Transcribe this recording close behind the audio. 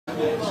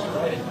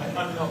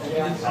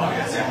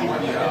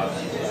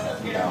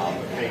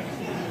Fake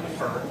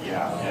fur,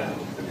 yeah,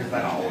 because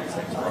that always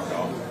takes broke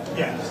off.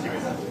 Yeah, just give me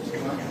that.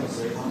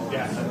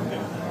 Yeah, that's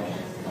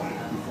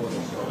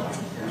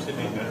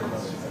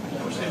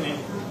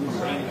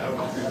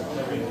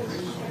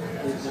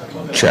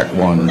good. Check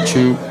 1,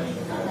 2.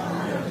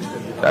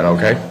 That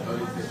okay?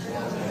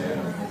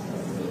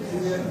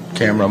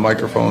 Camera,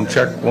 microphone,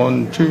 check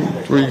 1, 2,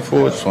 3,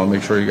 4. Just want to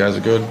make sure you guys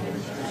are good.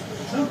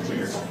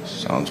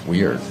 Sounds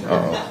weird.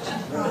 Uh-oh.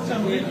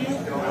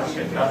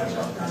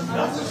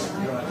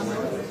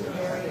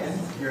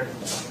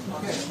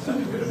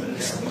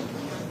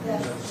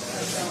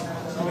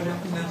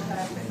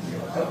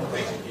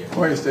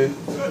 Morning, Steve.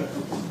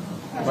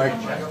 Mike.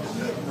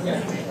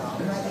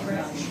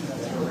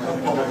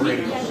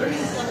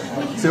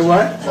 Say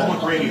what?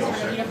 Public radio.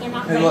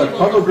 Hey, look,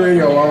 public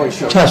radio always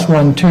shows. Test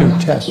 1, 2,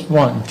 test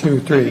 1, 2,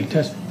 3,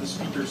 test. The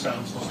speaker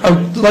sounds.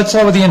 Oh, let's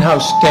start with the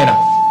in-house data.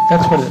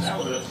 That's what it is.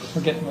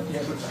 We're getting what the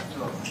other.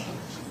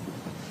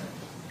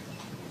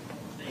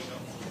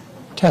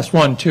 Test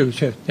 1, 2,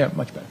 2. Yeah,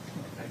 much better.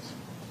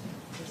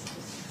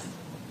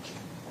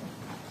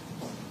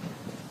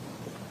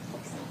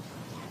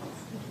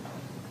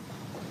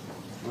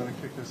 You want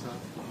to kick this off?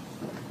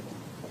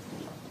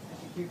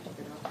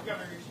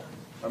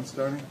 I'm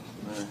starting?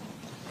 All right.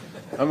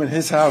 I'm in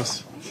his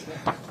house.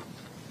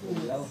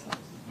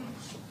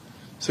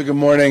 So good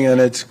morning,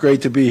 and it's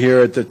great to be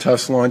here at the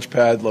Tufts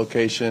Launchpad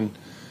location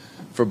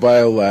for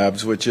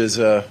Biolabs, which is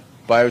a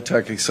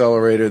biotech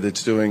accelerator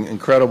that's doing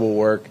incredible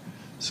work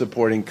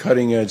supporting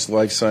cutting-edge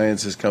life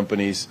sciences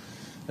companies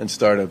and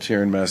startups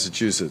here in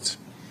Massachusetts.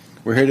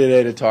 We're here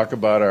today to talk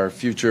about our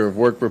Future of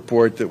Work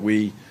report that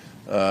we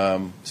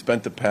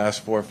spent the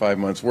past 4 or 5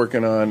 months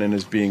working on and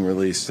is being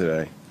released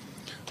today.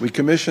 We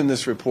commissioned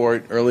this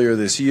report earlier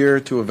this year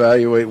to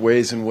evaluate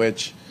ways in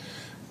which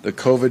the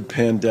COVID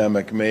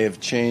pandemic may have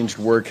changed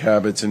work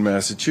habits in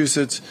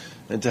Massachusetts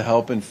and to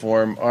help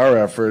inform our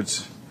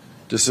efforts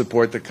to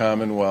support the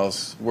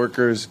Commonwealth's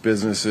workers,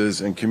 businesses,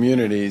 and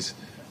communities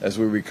as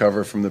we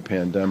recover from the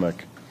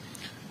pandemic.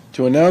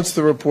 To announce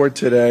the report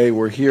today,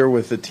 we're here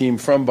with the team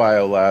from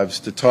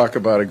Biolabs to talk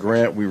about a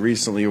grant we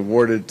recently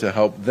awarded to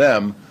help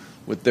them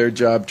with their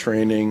job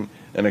training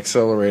and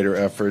accelerator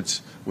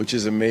efforts, which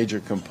is a major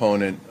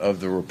component of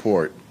the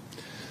report.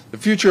 The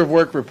Future of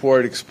Work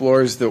report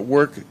explores that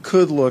work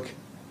could look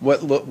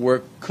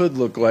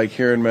like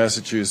here in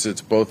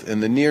Massachusetts, both in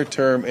the near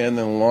term and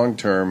the long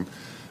term,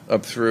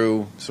 up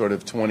through sort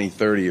of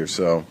 2030 or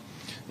so.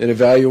 It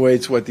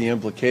evaluates what the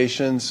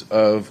implications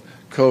of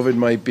COVID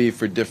might be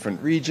for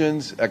different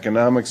regions,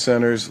 economic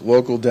centers,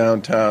 local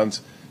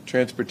downtowns,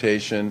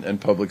 transportation,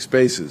 and public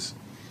spaces.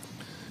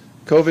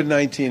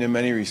 COVID-19, in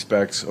many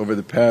respects, over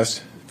the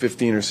past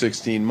 15 or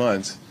 16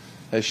 months,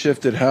 has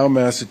shifted how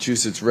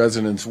Massachusetts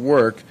residents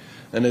work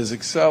and has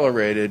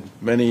accelerated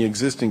many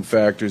existing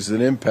factors that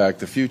impact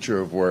the future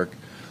of work,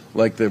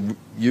 like the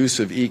use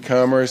of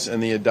e-commerce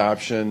and the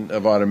adoption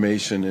of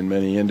automation in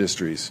many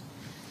industries.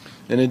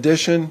 In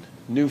addition,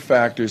 new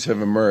factors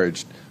have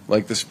emerged,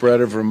 like the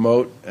spread of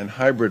remote and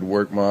hybrid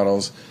work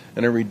models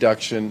and a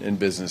reduction in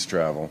business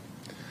travel.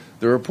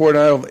 The report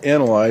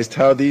analyzed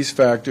how these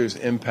factors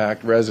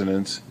impact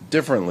residents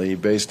differently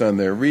based on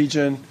their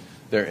region,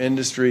 their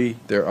industry,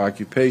 their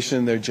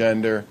occupation, their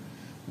gender,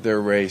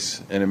 their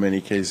race, and in many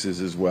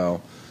cases as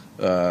well,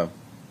 their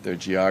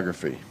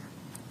geography.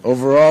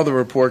 Overall, the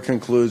report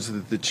concludes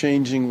that the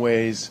changing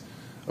ways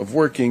of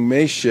working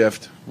may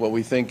shift what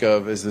we think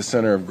of as the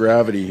center of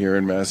gravity here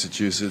in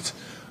Massachusetts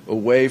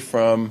away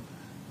from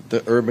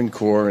the urban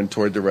core and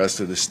toward the rest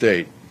of the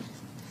state.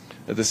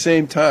 At the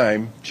same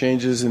time,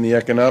 changes in the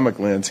economic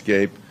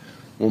landscape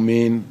will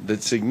mean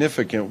that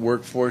significant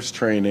workforce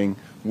training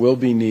will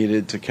be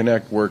needed to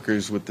connect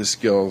workers with the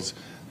skills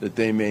that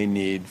they may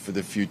need for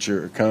the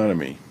future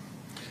economy.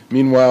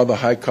 Meanwhile, the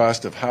high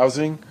cost of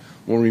housing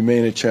will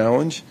remain a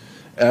challenge,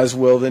 as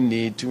will the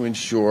need to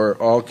ensure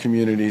all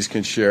communities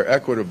can share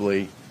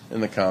equitably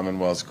in the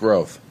Commonwealth's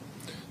growth.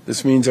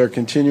 This means our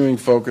continuing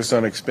focus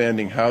on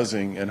expanding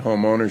housing and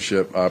home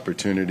ownership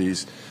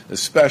opportunities,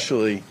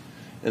 especially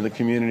in the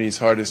communities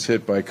hardest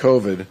hit by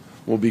COVID,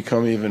 will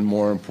become even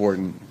more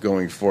important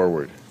going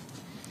forward.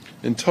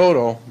 In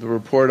total, the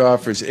report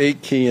offers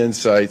 8 key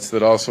insights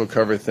that also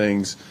cover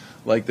things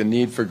like the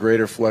need for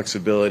greater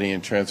flexibility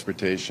in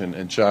transportation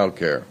and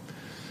childcare.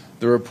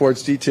 The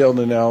report's detailed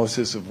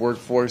analysis of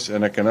workforce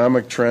and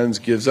economic trends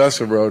gives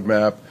us a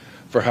roadmap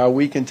for how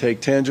we can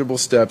take tangible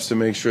steps to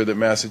make sure that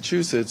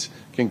Massachusetts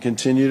can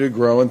continue to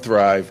grow and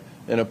thrive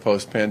in a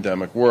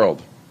post-pandemic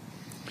world.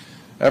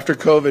 After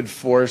COVID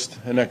forced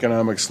an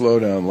economic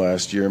slowdown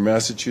last year,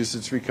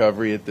 Massachusetts'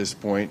 recovery at this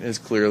point is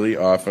clearly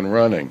off and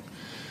running.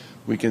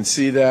 We can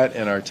see that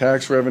in our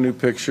tax revenue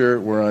picture.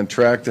 We're on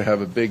track to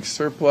have a big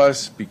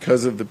surplus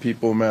because of the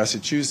people of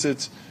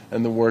Massachusetts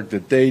and the work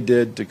that they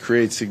did to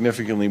create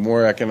significantly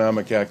more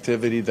economic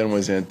activity than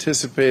was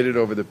anticipated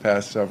over the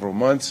past several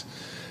months.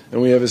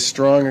 And we have a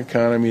strong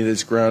economy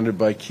that's grounded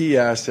by key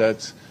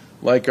assets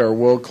like our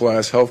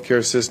world-class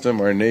healthcare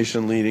system, our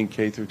nation-leading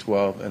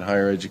K-12 and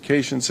higher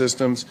education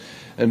systems,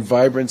 and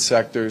vibrant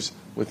sectors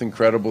with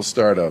incredible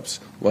startups,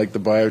 like the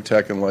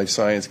biotech and life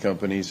science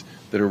companies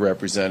that are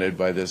represented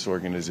by this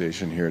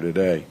organization here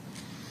today.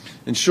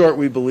 In short,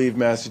 we believe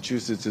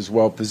Massachusetts is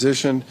well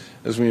positioned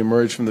as we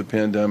emerge from the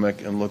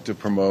pandemic and look to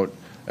promote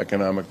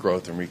economic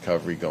growth and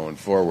recovery going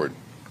forward.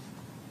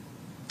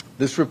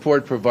 This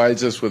report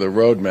provides us with a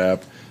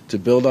roadmap to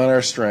build on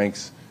our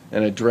strengths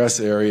and address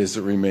areas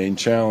that remain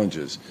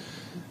challenges.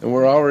 And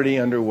we're already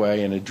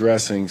underway in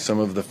addressing some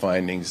of the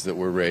findings that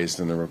were raised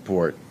in the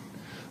report.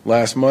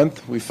 Last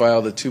month, we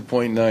filed a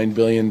 $2.9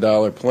 billion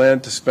plan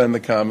to spend the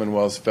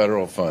Commonwealth's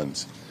federal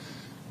funds.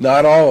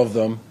 Not all of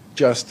them,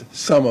 just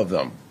some of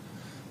them.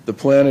 The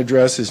plan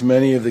addresses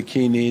many of the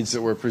key needs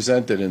that were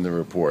presented in the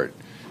report.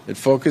 It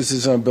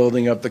focuses on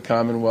building up the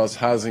Commonwealth's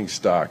housing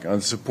stock,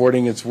 on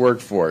supporting its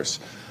workforce,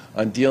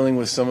 on dealing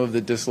with some of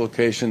the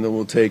dislocation that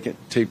will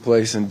take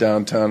place in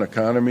downtown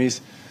economies,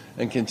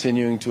 and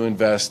continuing to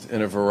invest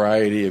in a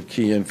variety of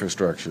key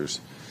infrastructures.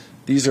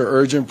 These are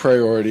urgent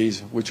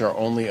priorities which are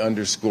only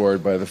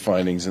underscored by the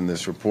findings in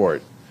this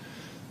report.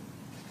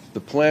 The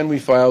plan we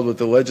filed with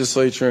the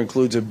legislature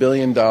includes $1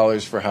 billion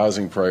for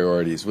housing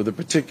priorities, with a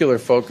particular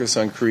focus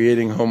on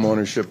creating home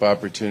ownership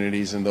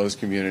opportunities in those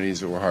communities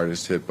that were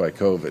hardest hit by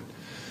COVID.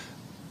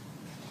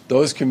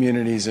 Those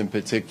communities in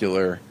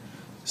particular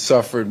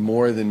suffered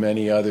more than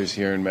many others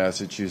here in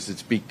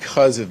Massachusetts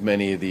because of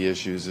many of the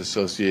issues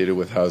associated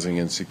with housing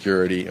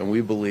insecurity, and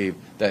we believe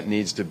that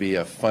needs to be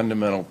a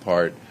fundamental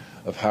part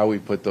of how we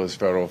put those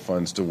federal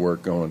funds to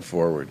work going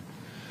forward.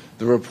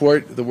 The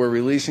report that we're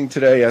releasing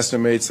today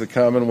estimates the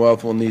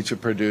Commonwealth will need to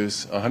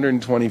produce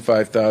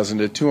 125,000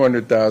 to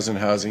 200,000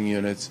 housing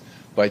units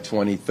by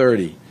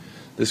 2030.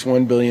 This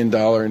 $1 billion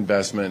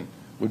investment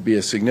would be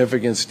a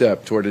significant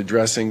step toward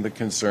addressing the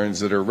concerns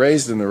that are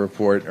raised in the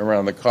report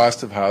around the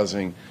cost of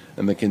housing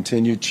and the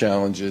continued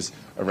challenges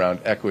around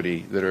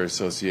equity that are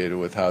associated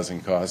with housing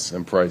costs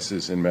and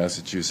prices in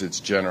Massachusetts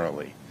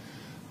generally.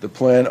 The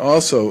plan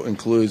also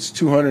includes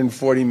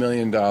 $240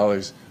 million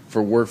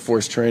for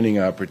workforce training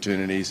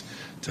opportunities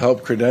to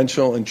help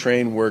credential and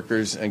train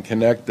workers and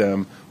connect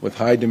them with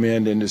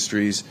high-demand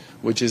industries,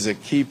 which is a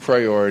key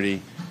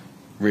priority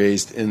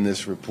raised in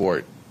this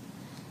report.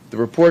 The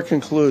report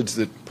concludes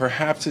that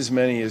perhaps as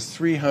many as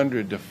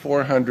 300 to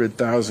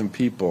 400,000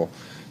 people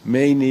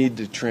may need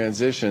to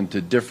transition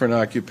to different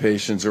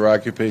occupations or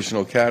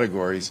occupational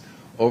categories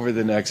over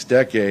the next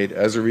decade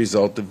as a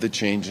result of the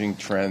changing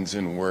trends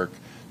in work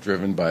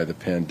driven by the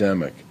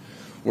pandemic.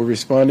 We're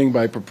responding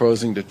by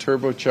proposing to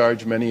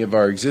turbocharge many of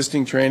our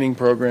existing training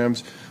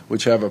programs,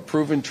 which have a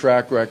proven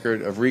track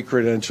record of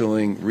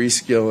recredentialing,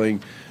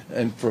 reskilling,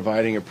 and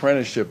providing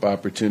apprenticeship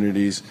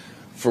opportunities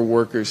for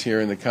workers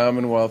here in the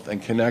Commonwealth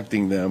and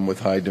connecting them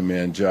with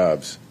high-demand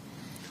jobs.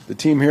 The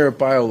team here at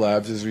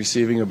Biolabs is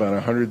receiving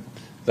about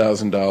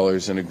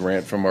 $100,000 in a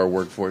grant from our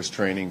Workforce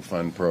Training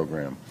Fund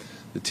program.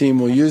 The team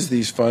will use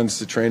these funds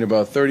to train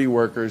about 30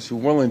 workers who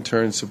will in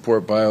turn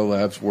support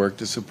Biolabs' work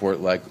to support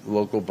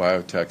local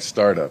biotech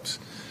startups.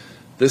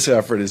 This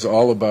effort is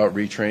all about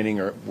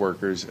retraining our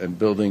workers and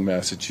building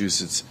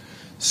Massachusetts'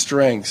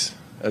 strengths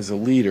as a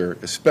leader,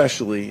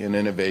 especially in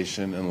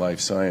innovation and life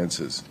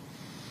sciences.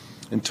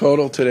 In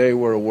total, today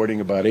we're awarding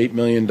about $8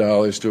 million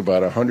to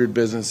about 100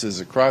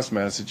 businesses across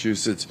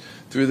Massachusetts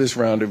through this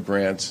round of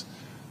grants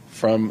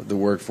from the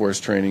Workforce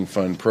Training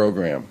Fund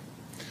program.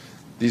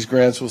 These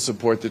grants will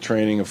support the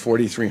training of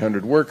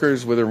 4,300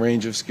 workers with a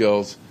range of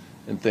skills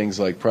in things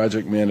like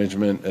project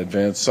management,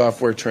 advanced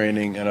software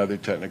training, and other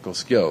technical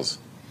skills.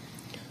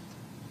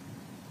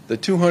 The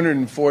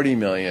 $240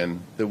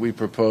 million that we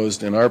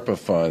proposed in ARPA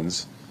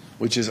funds,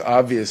 which is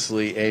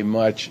obviously a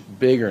much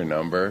bigger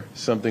number,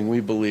 something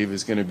we believe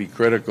is going to be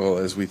critical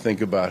as we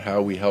think about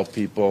how we help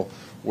people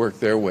work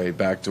their way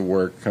back to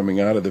work coming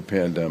out of the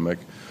pandemic,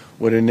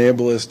 would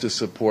enable us to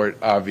support,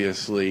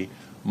 obviously,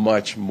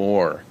 much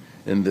more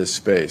in this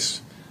space.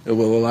 It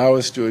will allow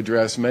us to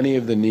address many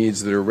of the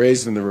needs that are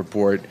raised in the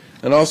report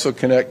and also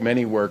connect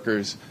many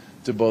workers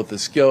to both the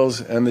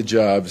skills and the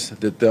jobs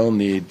that they'll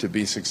need to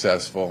be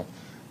successful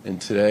in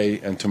today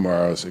and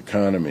tomorrow's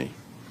economy.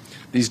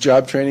 These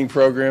job training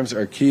programs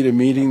are key to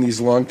meeting these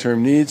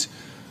long-term needs,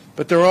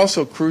 but they're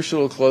also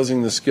crucial to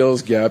closing the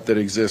skills gap that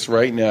exists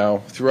right now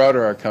throughout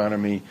our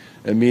economy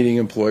and meeting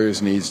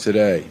employers' needs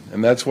today.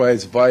 And that's why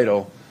it's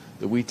vital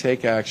that we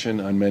take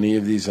action on many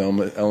of these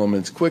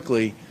elements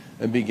quickly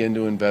and begin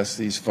to invest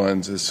these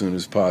funds as soon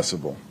as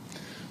possible.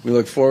 We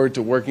look forward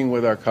to working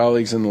with our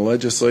colleagues in the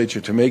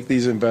legislature to make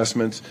these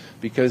investments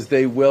because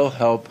they will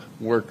help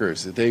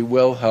workers, they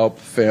will help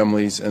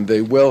families, and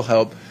they will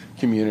help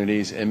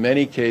communities, in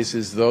many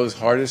cases those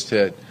hardest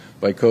hit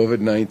by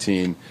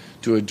COVID-19,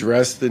 to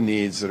address the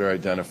needs that are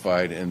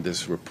identified in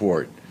this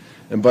report.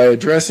 And by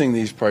addressing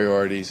these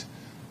priorities,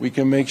 we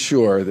can make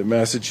sure that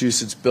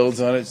Massachusetts builds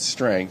on its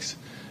strengths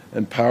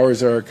and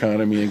powers our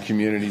economy and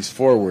communities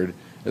forward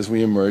as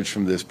we emerge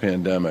from this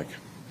pandemic.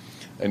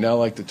 I'd now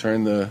like to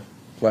turn the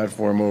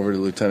platform over to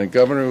Lieutenant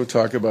Governor, who will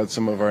talk about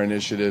some of our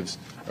initiatives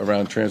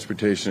around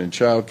transportation and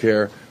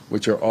childcare,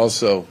 which are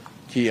also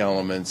key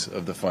elements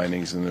of the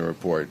findings in the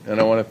report. And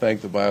I want to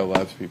thank the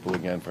Biolabs people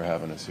again for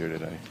having us here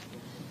today.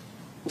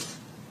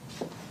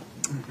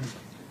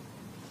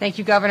 Thank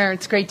you, Governor.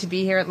 It's great to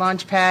be here at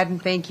Launchpad, and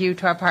thank you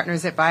to our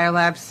partners at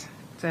Biolabs.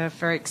 It's a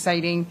very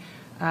exciting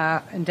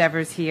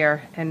endeavors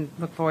here, and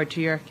look forward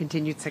to your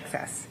continued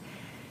success.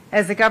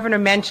 As the Governor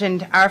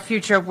mentioned, our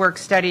future work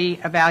study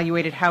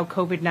evaluated how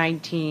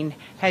COVID-19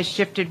 has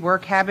shifted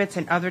work habits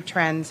and other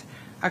trends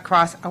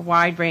across a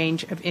wide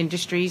range of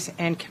industries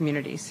and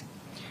communities.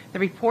 The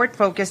report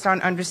focused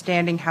on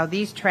understanding how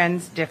these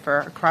trends differ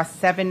across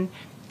 7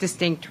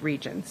 distinct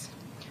regions: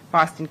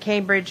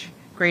 Boston-Cambridge,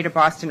 Greater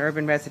Boston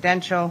Urban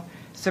Residential,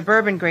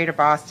 Suburban Greater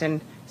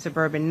Boston,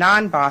 Suburban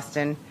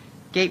Non-Boston,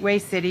 Gateway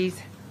Cities,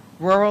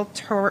 Rural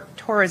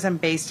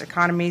Tourism-Based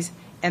Economies,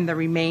 and the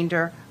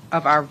remainder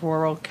of our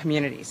rural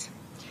communities.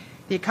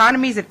 The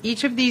economies of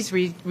each of these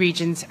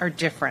regions are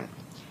different,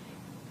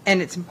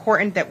 and it's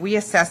important that we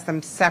assess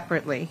them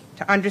separately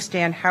to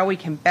understand how we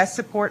can best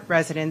support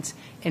residents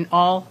in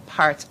all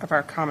parts of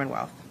our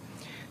Commonwealth.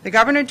 The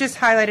Governor just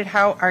highlighted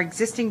how our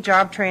existing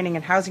job training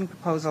and housing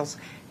proposals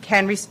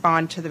can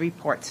respond to the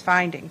report's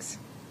findings.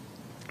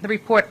 The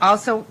report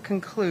also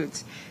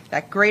concludes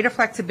that greater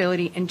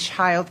flexibility in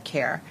child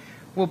care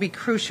will be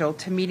crucial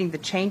to meeting the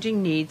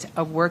changing needs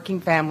of working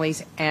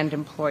families and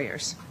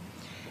employers.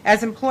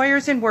 As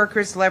employers and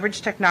workers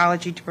leverage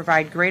technology to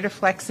provide greater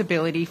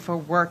flexibility for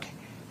work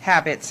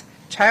habits,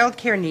 child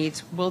care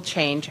needs will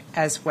change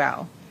as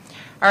well.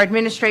 Our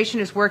administration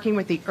is working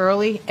with the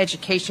early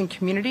education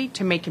community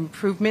to make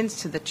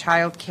improvements to the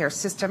child care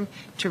system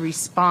to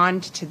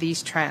respond to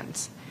these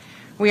trends.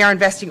 We are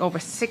investing over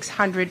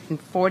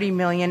 $640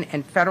 million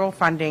in federal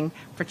funding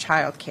for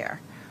child care,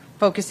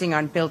 focusing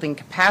on building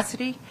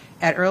capacity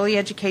at early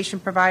education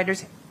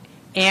providers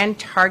and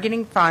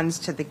targeting funds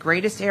to the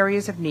greatest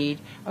areas of need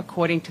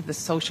according to the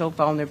Social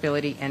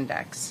Vulnerability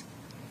Index.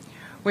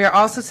 We are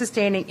also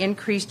sustaining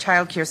increased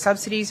child care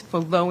subsidies for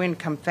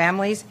low-income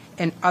families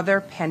and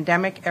other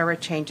pandemic-era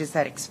changes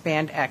that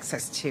expand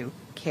access to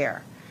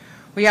care.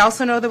 We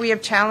also know that we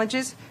have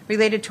challenges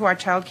related to our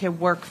child care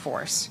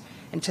workforce.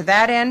 And to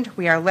that end,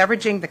 we are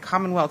leveraging the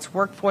Commonwealth's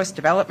workforce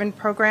development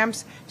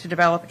programs to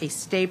develop a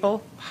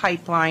stable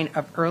pipeline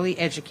of early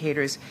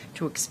educators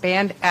to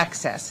expand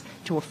access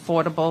to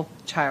affordable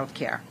child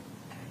care.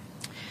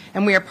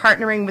 And we are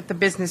partnering with the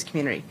business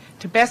community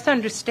to best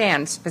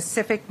understand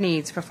specific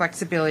needs for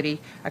flexibility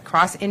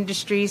across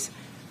industries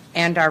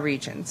and our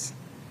regions.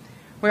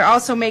 We're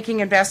also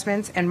making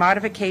investments and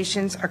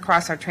modifications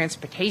across our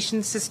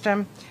transportation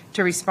system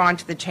to respond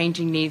to the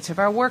changing needs of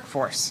our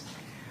workforce.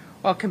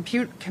 While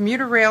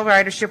commuter rail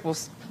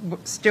ridership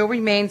still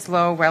remains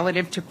low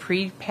relative to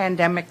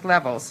pre-pandemic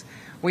levels,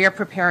 we are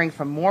preparing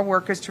for more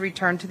workers to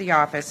return to the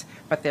office,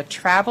 but their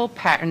travel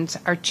patterns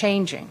are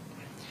changing.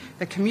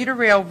 The commuter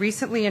rail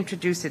recently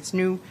introduced its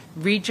new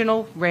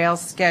regional rail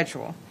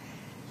schedule.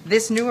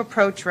 This new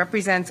approach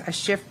represents a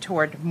shift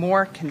toward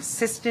more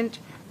consistent,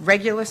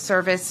 regular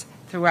service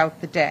throughout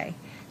the day,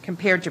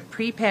 compared to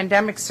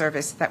pre-pandemic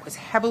service that was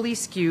heavily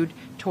skewed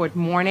toward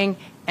morning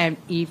and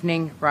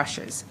evening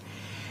rushes.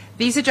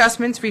 These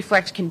adjustments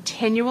reflect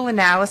continual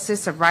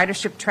analysis of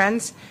ridership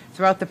trends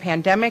throughout the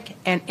pandemic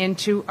and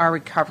into our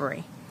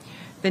recovery.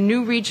 The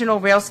new regional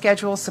rail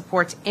schedule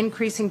supports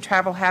increasing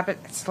travel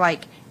habits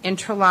like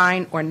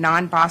intraline or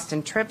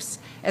non-Boston trips,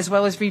 as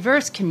well as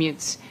reverse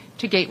commutes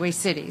to gateway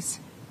cities.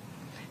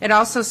 It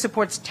also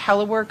supports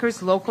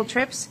teleworkers' local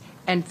trips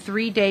and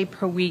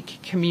 3-day-per-week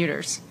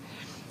commuters.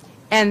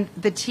 And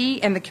the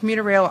T and the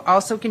commuter rail are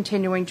also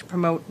continuing to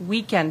promote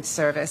weekend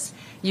service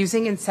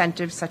using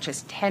incentives such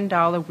as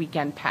 $10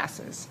 weekend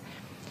passes.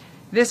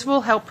 This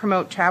will help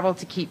promote travel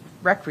to key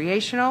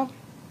recreational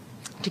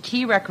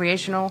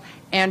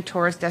and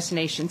tourist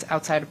destinations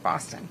outside of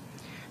Boston.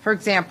 For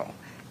example,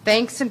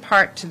 thanks in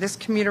part to this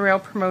commuter rail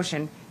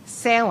promotion,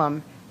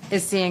 Salem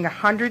is seeing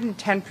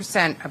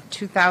 110% of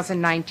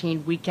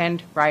 2019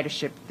 weekend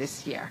ridership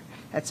this year.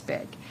 That's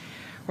big.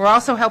 We're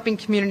also helping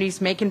communities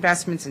make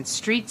investments in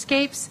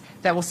streetscapes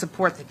that will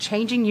support the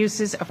changing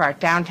uses of our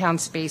downtown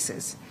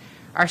spaces.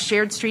 Our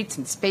Shared Streets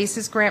and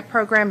Spaces grant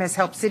program has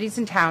helped cities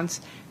and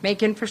towns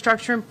make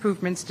infrastructure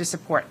improvements to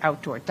support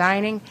outdoor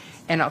dining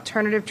and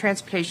alternative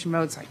transportation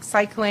modes like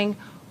cycling,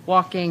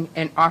 walking,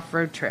 and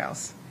off-road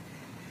trails.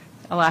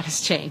 A lot has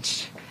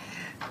changed.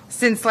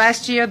 Since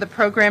last year, the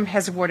program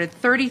has awarded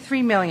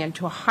 $33 million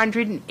to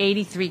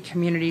 183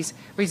 communities,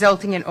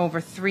 resulting in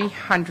over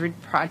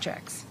 300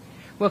 projects.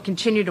 We'll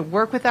continue to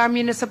work with our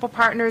municipal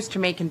partners to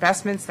make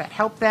investments that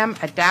help them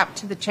adapt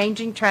to the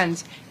changing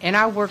trends in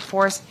our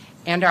workforce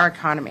and our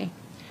economy.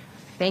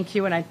 Thank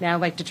you, and I'd now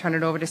like to turn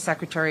it over to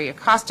Secretary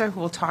Acosta, who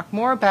will talk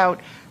more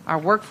about our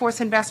workforce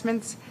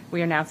investments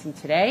we are announcing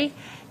today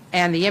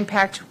and the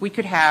impact we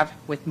could have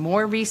with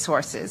more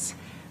resources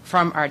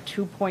from our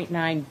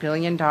 $2.9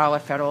 billion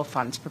federal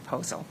funds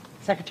proposal.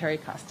 Secretary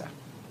Acosta.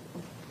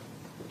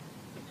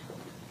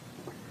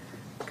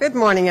 Good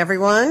morning,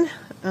 everyone.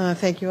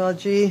 Thank you,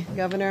 LG,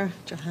 Governor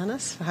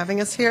Johannes, for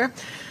having us here.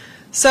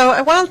 So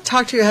I want to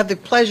talk to you, I have the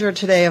pleasure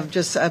today of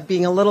just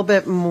being a little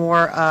bit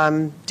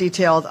more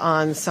detailed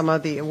on some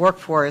of the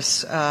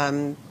workforce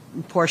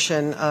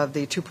portion of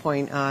the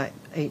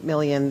 $2.8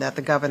 million that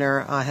the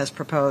governor has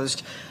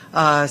proposed.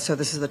 So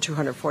this is the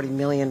 $240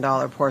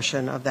 million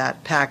portion of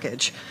that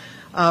package.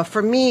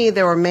 For me,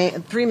 there were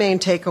three main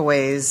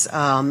takeaways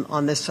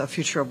on this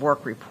Future of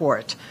Work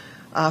report.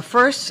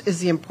 First is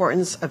the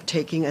importance of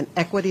taking an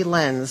equity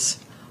lens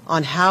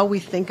on how we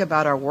think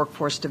about our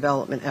workforce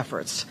development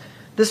efforts.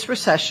 This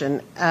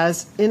recession,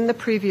 as in the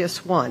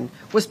previous one,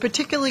 was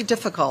particularly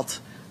difficult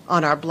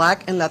on our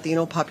Black and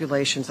Latino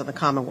populations in the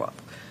Commonwealth.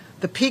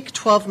 The peak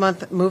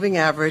 12-month moving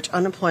average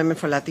unemployment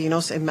for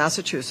Latinos in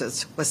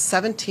Massachusetts was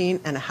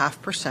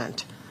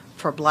 17.5%.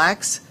 For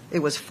Blacks, it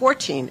was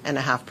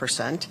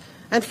 14.5%,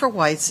 and for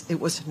whites, it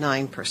was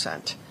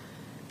 9%.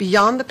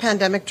 Beyond the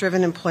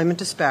pandemic-driven employment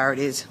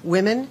disparities,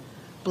 women,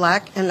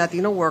 Black, and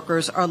Latino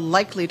workers are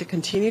likely to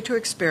continue to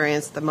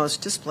experience the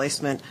most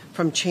displacement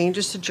from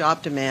changes to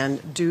job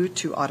demand due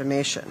to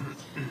automation.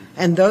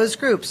 And those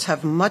groups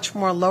have much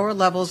more lower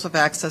levels of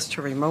access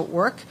to remote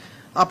work,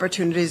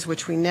 opportunities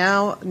which we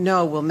now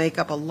know will make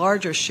up a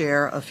larger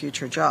share of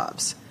future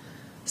jobs.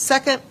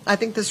 Second, I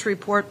think this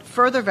report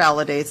further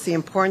validates the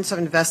importance of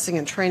investing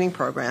in training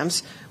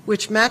programs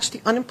which match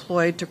the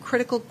unemployed to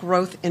critical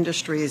growth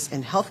industries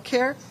in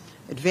healthcare,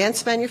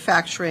 advanced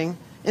manufacturing,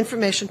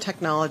 information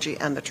technology,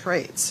 and the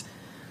trades.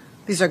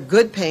 These are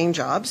good-paying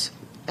jobs,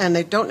 and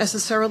they don't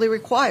necessarily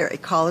require a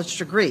college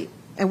degree.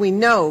 And we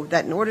know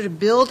that in order to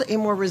build a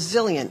more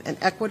resilient and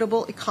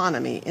equitable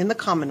economy in the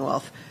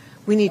Commonwealth,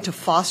 we need to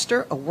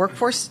foster a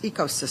workforce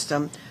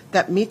ecosystem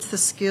that meets the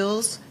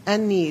skills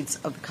and needs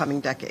of the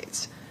coming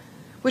decades.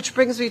 Which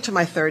brings me to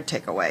my third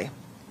takeaway,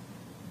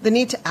 the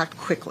need to act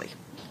quickly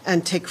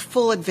and take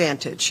full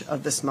advantage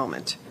of this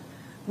moment.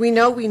 We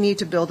know we need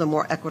to build a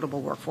more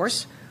equitable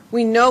workforce.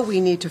 We know we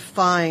need to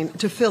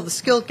fill the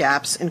skill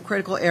gaps in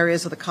critical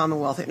areas of the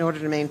Commonwealth in order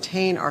to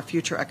maintain our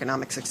future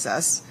economic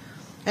success.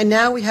 And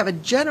now we have a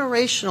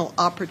generational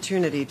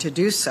opportunity to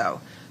do so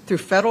through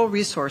federal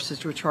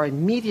resources which are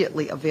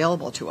immediately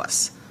available to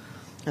us.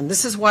 And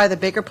this is why the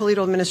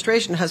Baker-Polito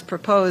administration has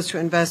proposed to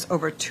invest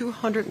over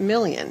 $200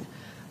 million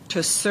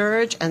to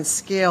surge and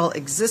scale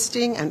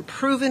existing and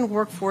proven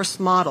workforce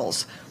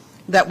models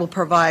that will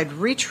provide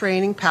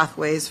retraining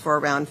pathways for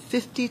around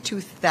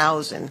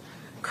 52,000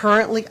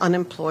 currently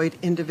unemployed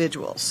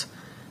individuals.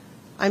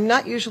 I'm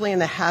not usually in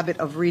the habit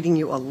of reading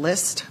you a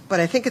list, but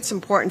I think it's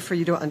important for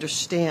you to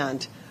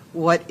understand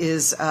what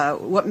makes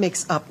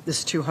up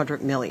this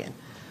 $200 million.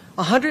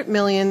 $100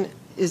 million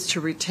is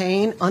to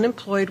retrain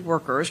unemployed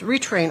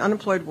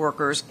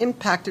workers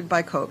impacted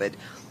by COVID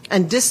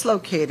and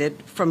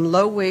dislocated from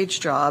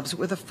low-wage jobs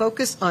with a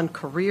focus on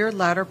career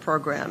ladder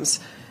programs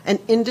and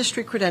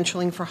industry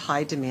credentialing for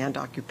high-demand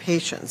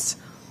occupations.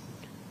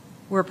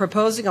 We're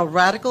proposing a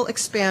radical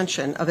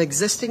expansion of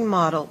existing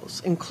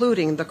models,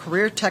 including the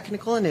Career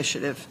Technical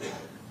Initiative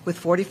with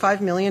 $45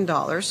 million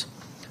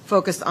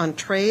focused on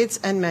trades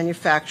and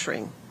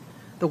manufacturing,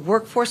 the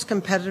Workforce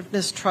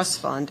Competitiveness Trust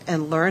Fund,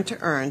 and Learn to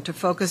Earn to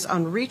focus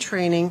on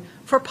retraining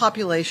for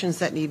populations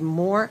that need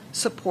more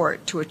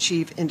support to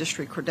achieve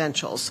industry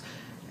credentials,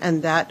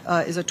 and that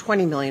is a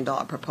 $20 million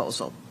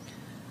proposal.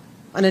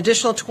 An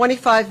additional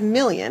 $25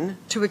 million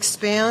to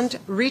expand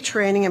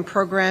retraining and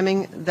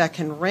programming that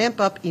can ramp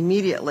up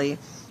immediately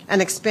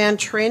and expand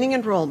training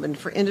enrollment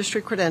for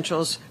industry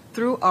credentials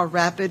through our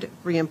rapid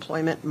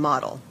reemployment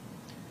model.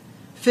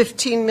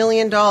 $15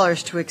 million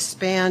to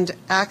expand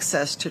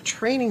access to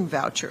training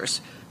vouchers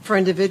for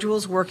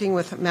individuals working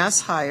with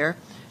mass hire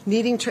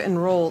needing to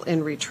enroll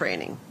in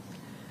retraining.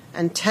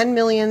 And $10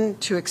 million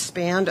to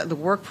expand the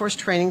Workforce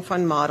Training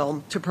Fund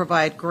model to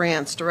provide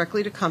grants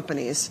directly to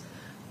companies,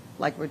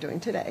 like we're doing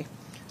today,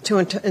 to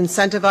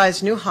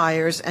incentivize new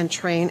hires and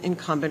train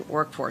incumbent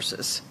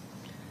workforces.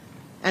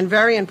 And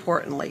very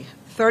importantly,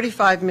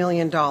 $35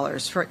 million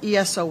for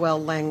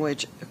ESOL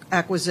language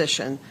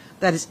acquisition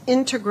that is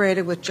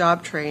integrated with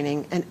job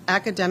training and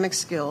academic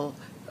skill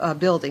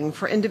building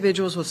for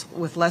individuals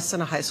with less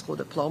than a high school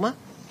diploma.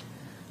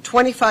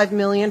 $25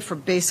 million for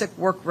basic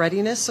work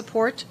readiness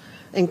support,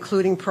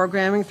 including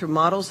programming through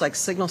models like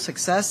Signal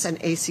Success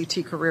and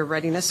ACT Career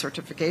Readiness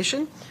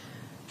Certification.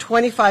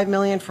 $25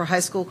 million for high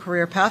school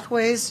career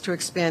pathways to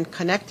expand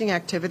connecting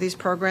activities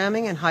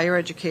programming and higher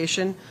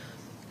education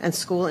and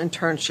school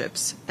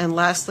internships. And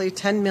lastly,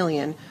 $10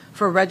 million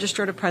for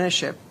registered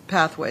apprenticeship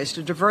pathways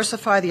to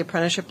diversify the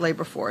apprenticeship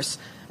labor force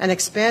and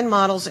expand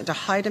models into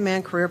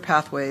high-demand career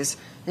pathways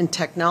in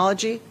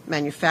technology,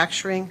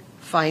 manufacturing,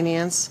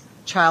 finance,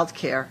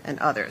 childcare, and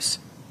others.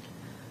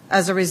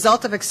 As a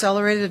result of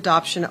accelerated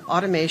adoption of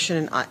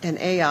automation and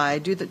AI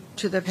due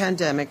to the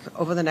pandemic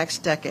over the next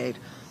decade,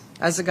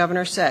 as the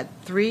governor said,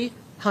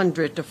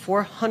 300 to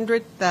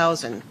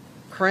 400,000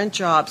 current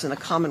jobs in the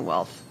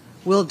Commonwealth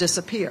will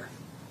disappear.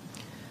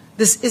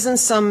 This isn't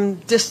some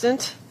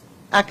distant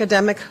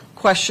academic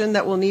question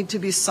that will need to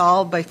be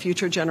solved by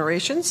future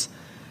generations.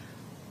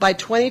 By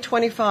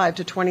 2025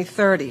 to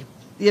 2030,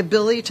 the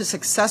ability to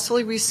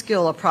successfully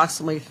reskill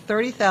approximately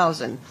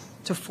 30,000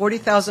 to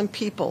 40,000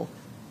 people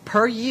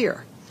per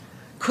year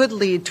could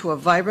lead to a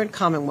vibrant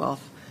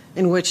Commonwealth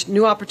in which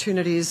new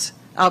opportunities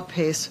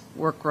outpace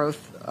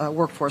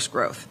workforce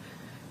growth.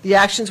 The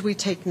actions we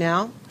take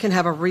now can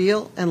have a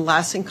real and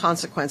lasting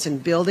consequence in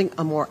building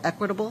a more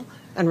equitable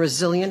and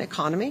resilient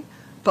economy,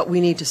 but we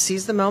need to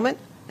seize the moment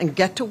and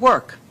get to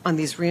work on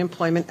these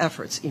reemployment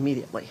efforts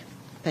immediately.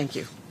 Thank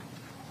you.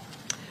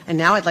 And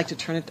now I'd like to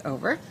turn it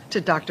over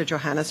to Dr.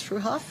 Johannes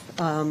Fruhoff,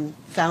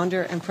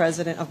 founder and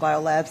president of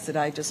Biolabs. Did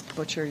I just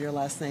butcher your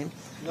last name?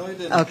 No, you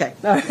didn't. Okay.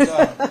 Thank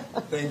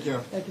you.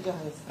 Thank you,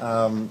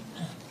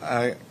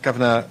 Johannes.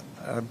 Governor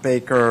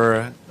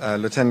Baker,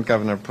 Lieutenant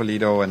Governor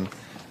Polito,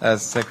 and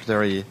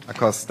Secretary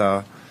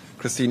Acosta,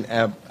 Christine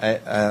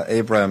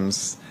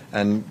Abrams,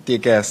 and dear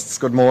guests,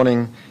 good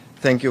morning.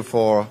 Thank you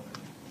for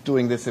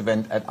doing this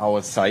event at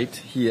our site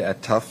here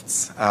at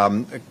Tufts.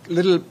 A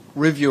little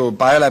review.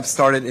 Biolabs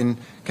started in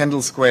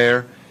Kendall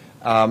Square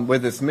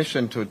with this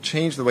mission to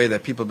change the way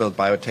that people build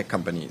biotech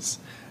companies.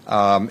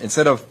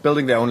 Instead of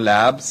building their own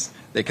labs,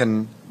 they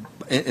can,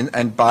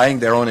 and buying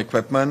their own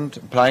equipment,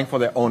 applying for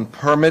their own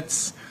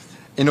permits,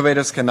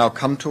 innovators can now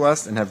come to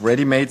us and have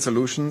ready-made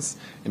solutions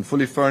in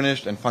fully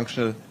furnished and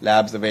functional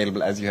labs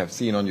available, as you have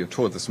seen on your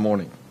tour this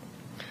morning.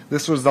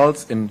 This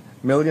results in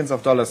millions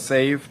of dollars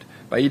saved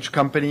by each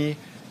company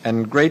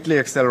and greatly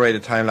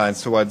accelerated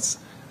timelines towards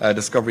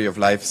discovery of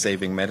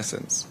life-saving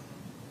medicines.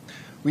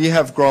 We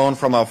have grown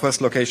from our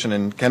first location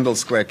in Kendall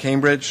Square,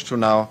 Cambridge, to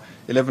now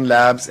 11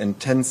 labs in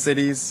 10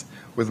 cities,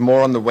 with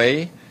more on the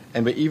way,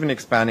 and we're even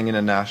expanding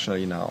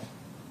internationally now.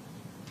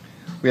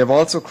 We have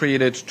also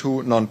created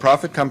 2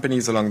 nonprofit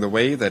companies along the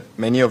way that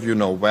many of you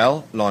know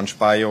well, Launch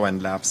Bio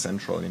and Lab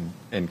Central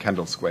in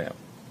Kendall Square.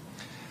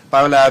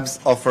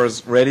 Biolabs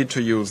offers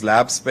ready-to-use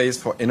lab space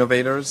for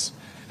innovators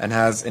and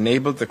has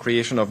enabled the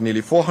creation of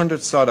nearly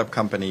 400 startup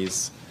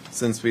companies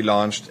since we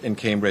launched in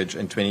Cambridge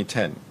in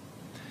 2010.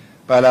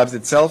 Biolabs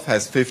itself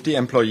has 50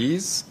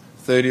 employees,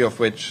 30 of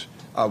which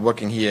are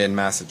working here in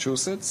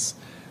Massachusetts,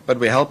 but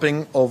we're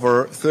helping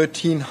over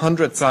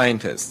 1,300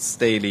 scientists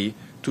daily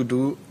to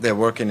do their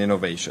work in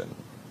innovation.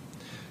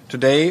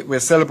 Today, we're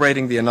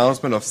celebrating the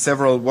announcement of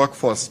several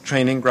workforce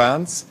training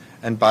grants,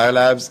 and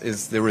Biolabs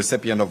is the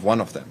recipient of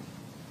one of them.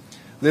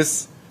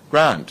 This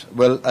grant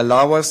will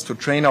allow us to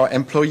train our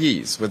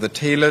employees with a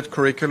tailored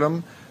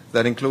curriculum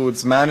that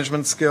includes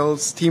management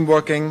skills, team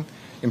working,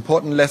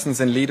 important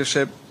lessons in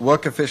leadership,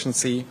 work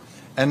efficiency,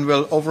 and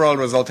will overall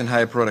result in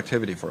higher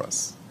productivity for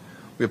us.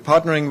 We're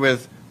partnering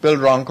with Bill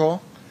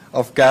Ronco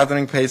of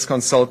Gathering Pace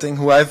Consulting,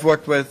 who I've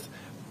worked with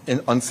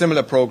on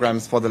similar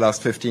programs for the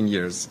last 15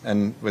 years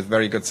and with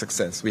very good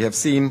success. We have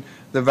seen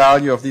the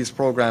value of these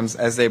programs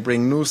as they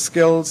bring new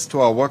skills to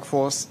our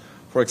workforce.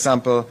 For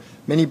example,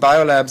 many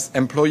Biolabs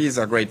employees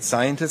are great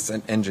scientists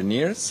and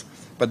engineers,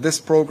 but this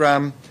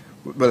program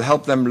will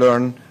help them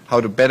learn how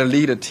to better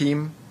lead a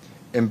team,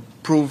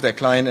 improve their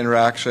client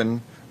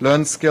interaction,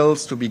 learn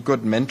skills to be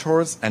good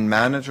mentors and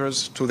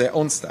managers to their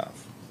own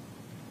staff.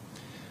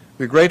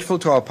 We're grateful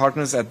to our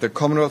partners at the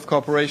Commonwealth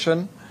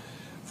Corporation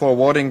for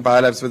awarding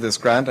Biolabs with this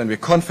grant, and we're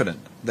confident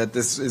that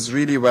this is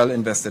really well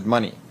invested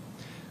money.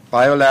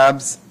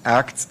 Biolabs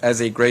acts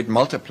as a great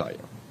multiplier.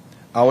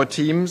 Our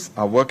teams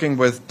are working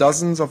with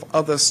dozens of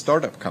other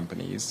startup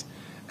companies,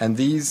 and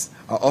these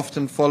are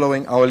often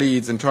following our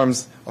leads in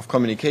terms of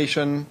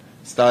communication,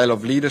 style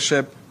of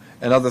leadership,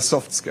 and other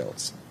soft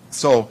skills.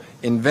 So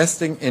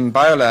investing in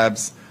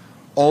Biolabs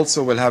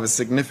also will have a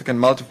significant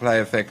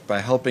multiplier effect by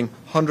helping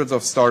hundreds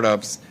of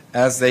startups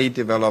as they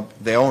develop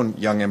their own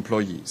young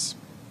employees.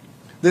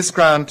 This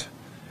grant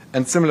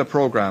and similar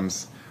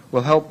programs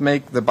will help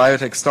make the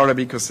biotech startup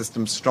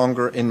ecosystem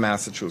stronger in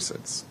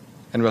Massachusetts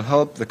and will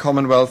help the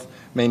Commonwealth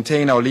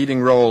maintain our leading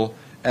role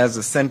as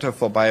a center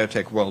for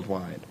biotech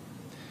worldwide.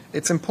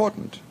 It's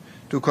important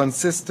to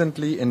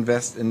consistently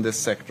invest in this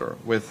sector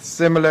with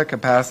similar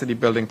capacity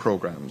building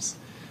programs,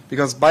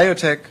 because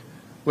biotech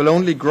will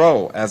only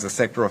grow as a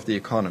sector of the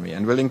economy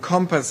and will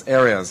encompass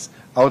areas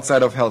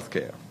outside of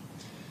healthcare.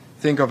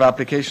 Think of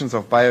applications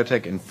of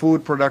biotech in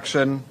food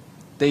production,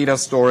 data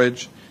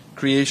storage,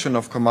 creation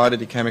of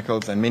commodity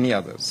chemicals, and many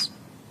others.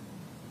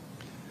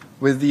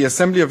 With the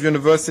assembly of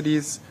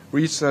universities,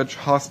 research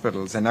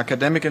hospitals, and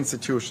academic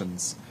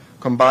institutions,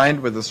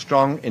 combined with a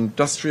strong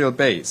industrial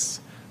base,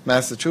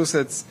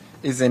 Massachusetts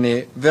is in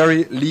a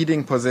very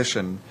leading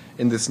position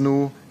in this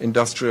new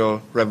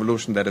industrial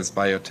revolution that is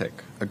biotech.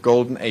 A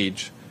golden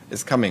age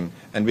is coming,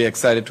 and we're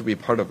excited to be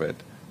part of it.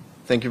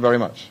 Thank you very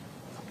much.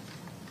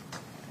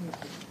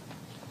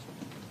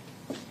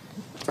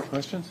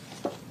 Questions?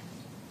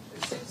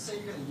 Is it safe to say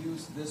you're going to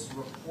use this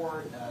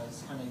report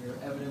as kind of your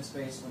evidence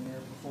base when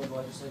you're before the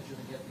legislature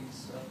to get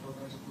these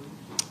programs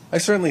approved? I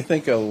certainly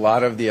think a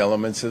lot of the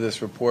elements of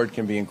this report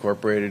can be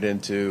incorporated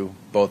into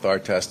both our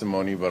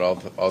testimony, but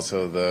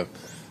also the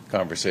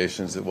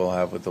conversations that we'll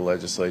have with the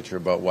legislature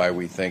about why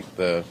we think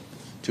the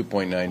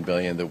 $2.9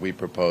 billion that we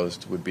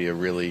proposed would be a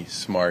really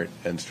smart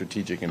and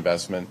strategic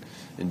investment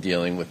in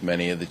dealing with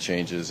many of the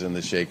changes and the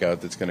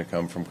shakeout that's going to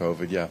come from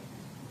COVID. Yeah.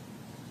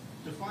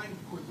 Define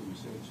quickly. You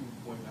say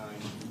 2.9.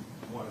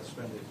 You want to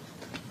spend it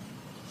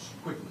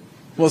quickly.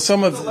 Well,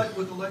 some of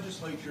with the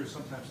legislature,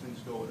 sometimes things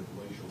go at a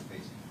glacial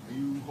pace. Are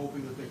you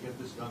hoping that they get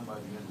this done by the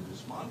end of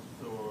this month,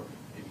 or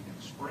maybe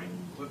in spring?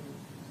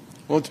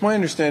 Well, it's my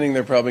understanding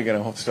they're probably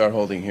going to start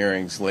holding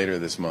hearings later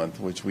this month,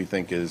 which we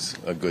think is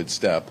a good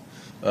step.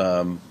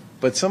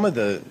 But some of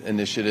the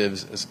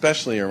initiatives,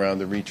 especially around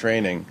the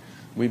retraining,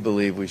 we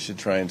believe we should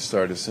try and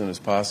start as soon as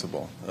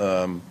possible.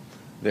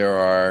 There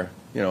are,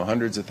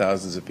 hundreds of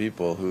thousands of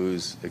people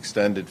whose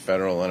extended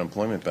federal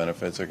unemployment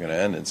benefits are going to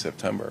end in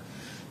September.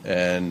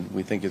 And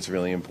we think it's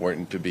really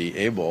important to be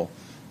able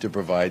to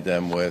provide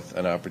them with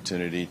an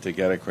opportunity to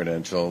get a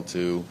credential,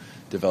 to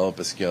develop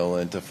a skill,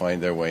 and to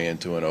find their way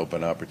into an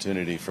open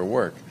opportunity for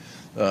work.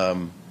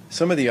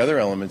 Some of the other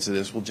elements of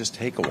this will just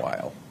take a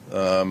while.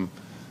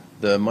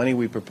 The money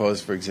we propose,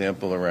 for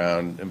example,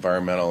 around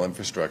environmental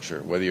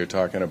infrastructure, whether you're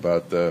talking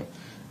about the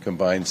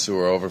combined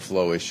sewer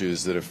overflow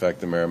issues that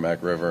affect the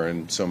Merrimack River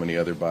and so many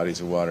other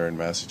bodies of water in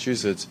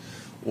Massachusetts,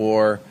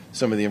 or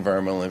some of the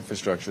environmental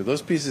infrastructure,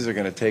 those pieces are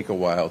going to take a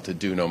while to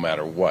do no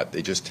matter what.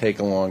 They just take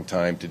a long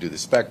time to do the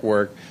spec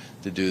work,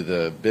 to do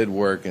the bid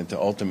work, and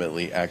to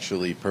ultimately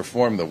actually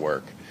perform the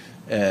work.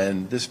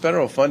 And this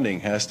federal funding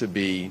has to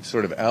be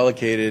sort of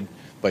allocated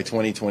by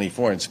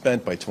 2024 and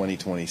spent by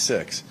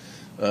 2026.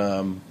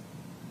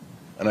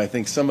 And I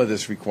think some of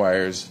this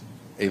requires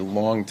a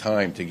long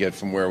time to get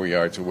from where we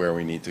are to where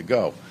we need to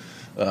go.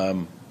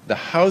 The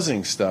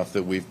housing stuff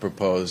that we've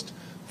proposed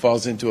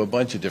falls into a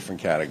bunch of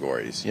different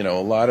categories. A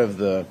lot of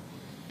the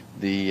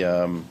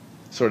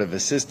sort of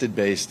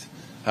assisted-based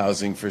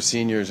housing for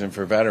seniors and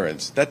for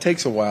veterans, that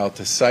takes a while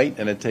to site,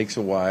 and it takes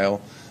a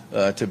while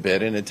to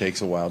bid, and it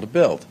takes a while to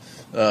build.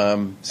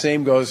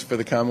 Same goes for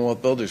the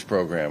Commonwealth Builders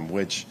Program,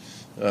 which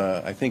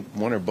I think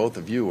one or both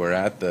of you were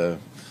at the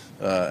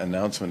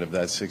announcement of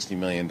that $60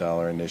 million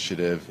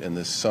initiative in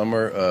the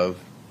summer of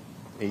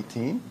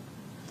 18,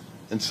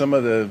 and some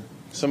of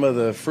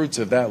the fruits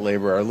of that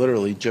labor are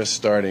literally just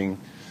starting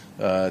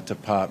to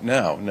pop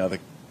now. Now the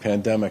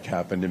pandemic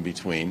happened in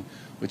between,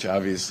 which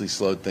obviously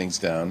slowed things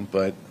down,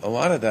 but a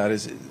lot of that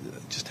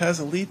just has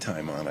a lead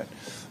time on it.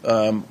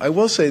 I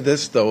will say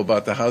this, though,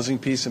 about the housing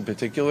piece in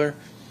particular.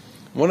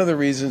 One of the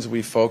reasons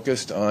we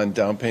focused on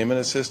down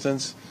payment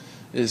assistance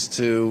is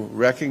to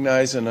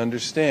recognize and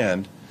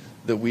understand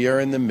that we are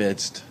in the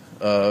midst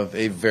of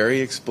a very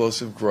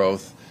explosive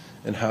growth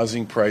in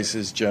housing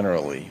prices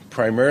generally,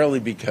 primarily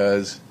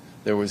because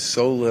there was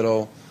so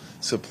little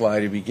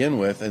supply to begin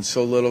with and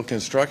so little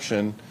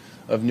construction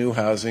of new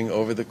housing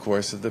over the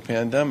course of the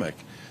pandemic.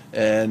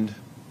 And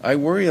I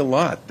worry a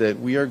lot that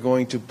we are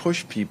going to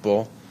push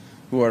people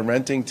who are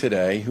renting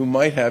today, who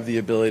might have the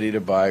ability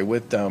to buy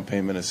with down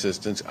payment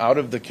assistance, out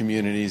of the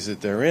communities that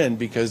they're in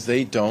because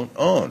they don't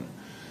own.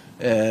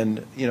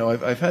 And,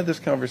 I've had this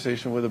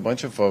conversation with a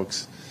bunch of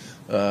folks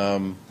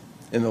in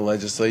the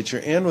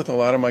legislature and with a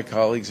lot of my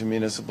colleagues in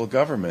municipal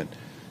government.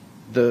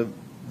 The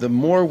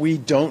more we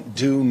don't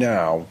do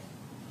now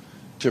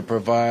to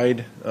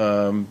provide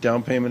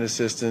down payment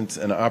assistance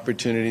and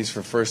opportunities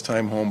for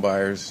first-time home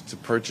buyers to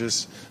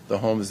purchase the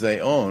homes they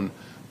own,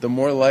 the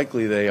more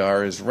likely they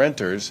are as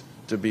renters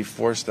to be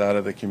forced out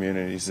of the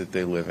communities that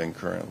they live in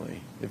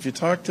currently. If you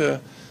talk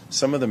to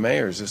some of the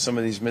mayors of some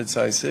of these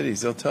mid-sized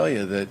cities, they'll tell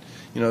you that,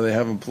 they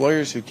have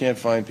employers who can't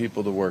find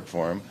people to work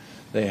for them.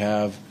 They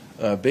have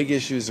big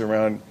issues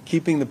around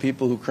keeping the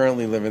people who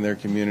currently live in their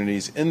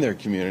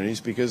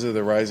communities because of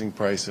the rising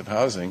price of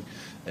housing.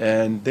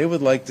 And they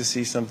would like to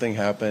see something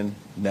happen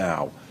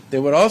now. They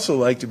would also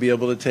like to be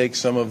able to take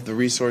some of the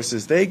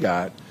resources they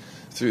got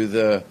through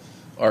the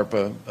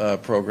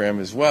ARPA program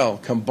as well,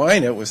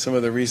 combine it with some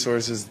of the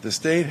resources the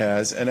state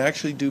has, and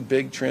actually do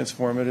big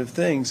transformative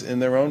things in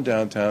their own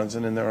downtowns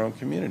and in their own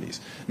communities.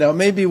 Now,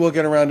 maybe we'll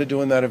get around to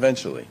doing that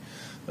eventually,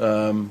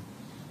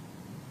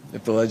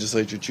 if the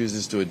legislature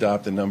chooses to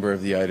adopt a number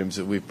of the items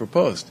that we've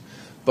proposed.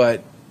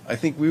 But I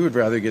think we would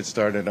rather get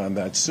started on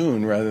that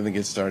soon rather than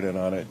get started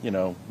on it,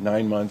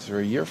 9 months or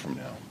a year from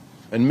now,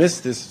 and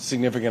miss this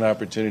significant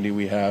opportunity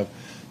we have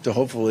to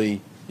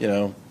hopefully,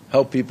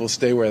 help people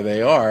stay where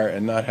they are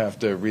and not have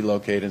to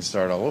relocate and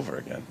start all over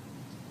again.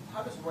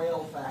 How does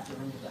rail factor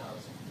into the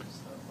housing piece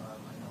of, I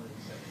know that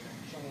you said you're going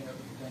to change, or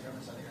the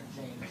governor said they're going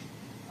to change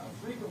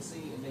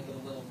frequency and make it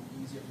a little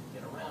easier to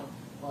get around,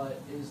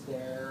 but is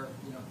there,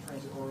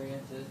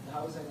 transit-oriented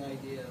housing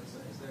ideas?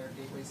 Is there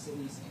gateway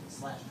cities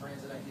 /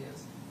 transit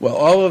ideas? Well,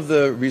 all of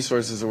the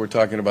resources that we're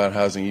talking about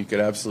housing you could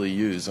absolutely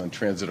use on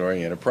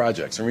transit-oriented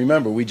projects. And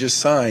remember, we just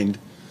signed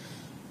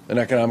an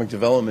economic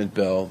development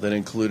bill that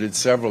included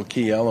several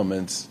key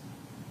elements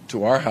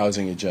to our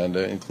housing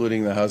agenda,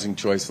 including the housing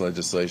choice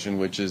legislation,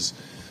 which, as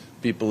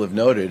people have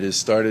noted, has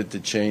started to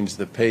change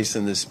the pace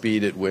and the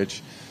speed at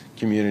which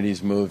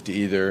communities move to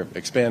either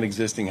expand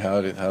existing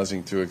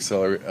housing through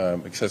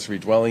accessory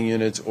dwelling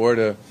units or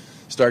to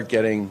start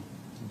getting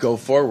go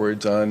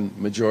forwards on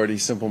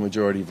simple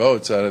majority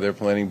votes out of their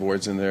planning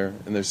boards and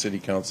their city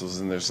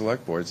councils and their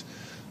select boards.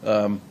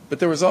 But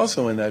there was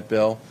also in that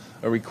bill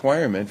a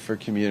requirement for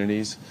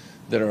communities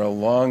that are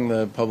along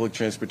the public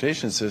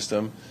transportation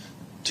system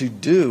to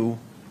do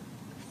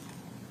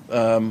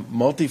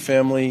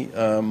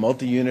multifamily,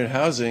 multi-unit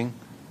housing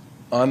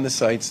on the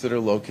sites that are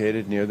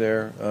located near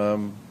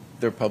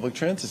their public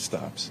transit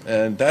stops.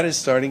 And that is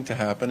starting to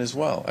happen as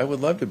well. I would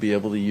love to be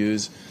able to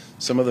use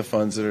some of the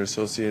funds that are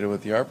associated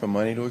with the ARPA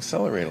money to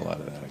accelerate a lot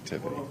of that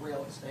activity. Or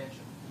rail expansion.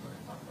 We're going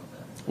to talk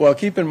about that. Well,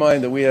 keep in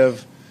mind that we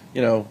have,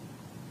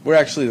 we're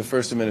actually the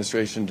first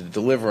administration to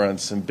deliver on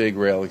some big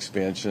rail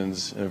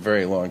expansions in a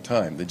very long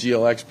time. The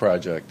GLX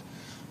project,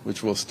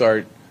 which will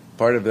start,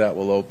 part of that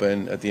will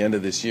open at the end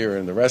of this year,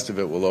 and the rest of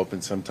it will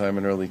open sometime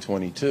in early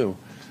 22.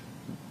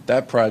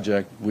 That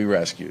project we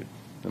rescued.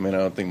 I mean, I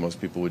don't think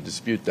most people would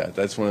dispute that.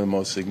 That's one of the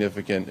most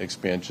significant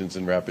expansions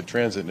in rapid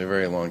transit in a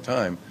very long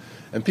time.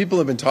 And people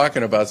have been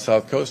talking about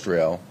South Coast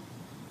Rail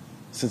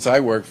since I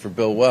worked for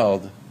Bill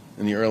Weld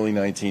in the early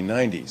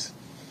 1990s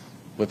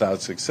without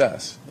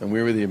success. And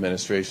we were the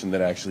administration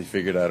that actually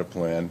figured out a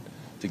plan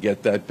to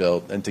get that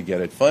built and to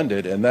get it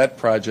funded. And that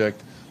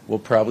project will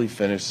probably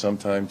finish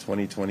sometime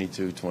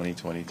 2022,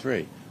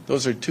 2023.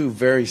 Those are two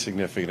very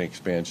significant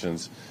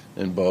expansions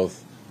in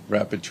both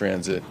rapid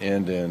transit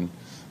and in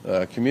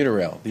commuter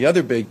rail. The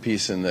other big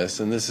piece in this,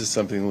 and this is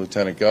something the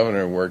Lieutenant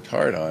Governor worked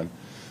hard on,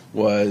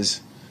 was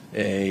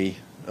a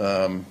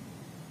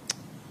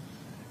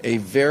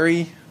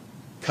very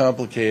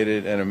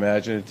complicated and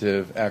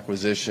imaginative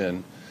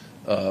acquisition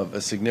of a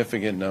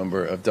significant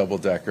number of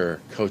double-decker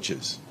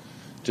coaches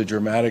to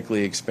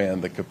dramatically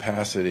expand the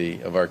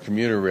capacity of our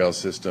commuter rail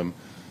system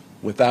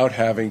without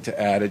having to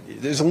add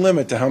it. There's a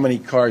limit to how many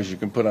cars you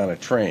can put on a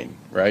train,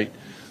 right?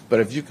 But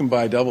if you can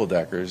buy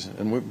double-deckers,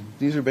 and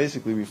these are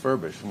basically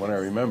refurbished from what I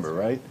remember,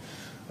 right?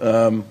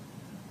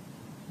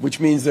 Which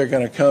means they're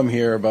going to come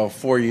here about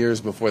 4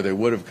 years before they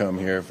would have come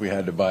here if we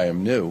had to buy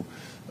them new.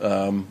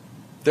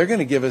 They're going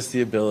to give us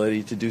the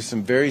ability to do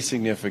some very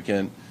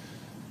significant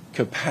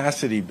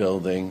capacity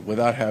building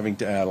without having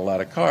to add a lot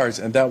of cars,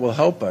 and that will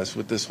help us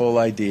with this whole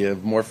idea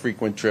of more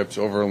frequent trips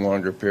over a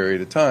longer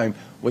period of time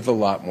with a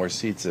lot more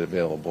seats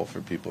available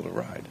for people to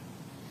ride.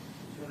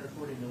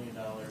 $240 million in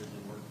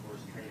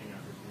workforce training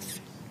opportunities.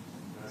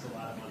 That's a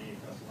lot of money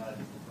across a lot of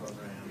different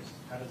programs.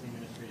 How does the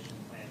administration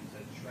plan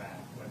to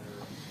track whether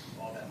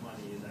all that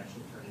money is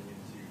actually turning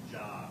into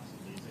jobs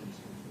in these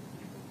industries with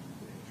people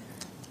being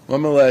trained? Well,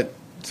 I'm going to let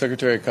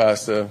Secretary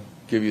Acosta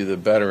give you the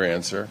better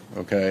answer.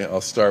 Okay,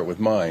 I'll start with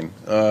mine.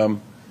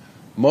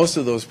 Most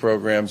of those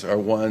programs are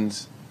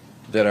ones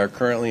that are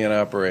currently in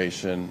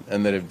operation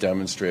and that have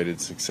demonstrated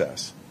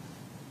success.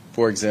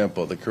 For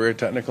example, the Career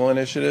Technical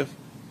Initiative,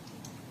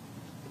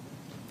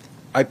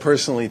 I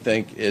personally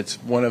think it's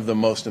one of the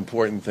most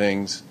important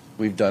things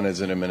we've done as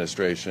an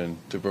administration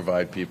to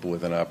provide people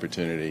with an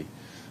opportunity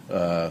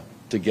to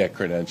get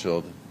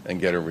credentialed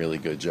and get a really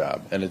good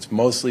job. And it's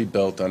mostly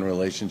built on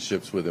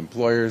relationships with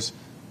employers,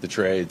 the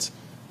trades,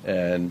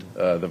 and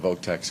the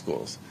Biotech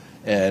schools.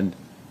 And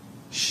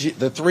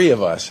the three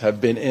of us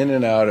have been in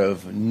and out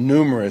of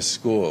numerous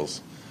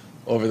schools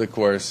over the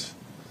course,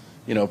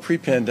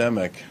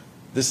 pre-pandemic,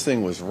 this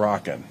thing was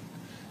rocking.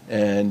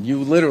 And you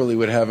literally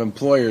would have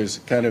employers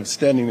kind of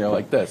standing there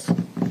like this,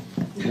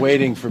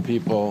 waiting for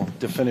people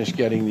to finish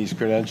getting these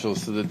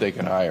credentials so that they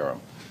can hire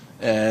them.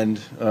 And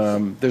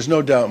there's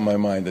no doubt in my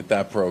mind that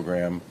that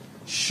program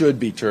should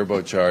be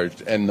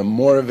turbocharged. And the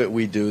more of it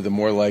we do, the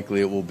more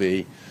likely it will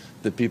be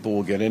that people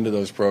will get into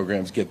those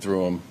programs, get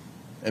through them,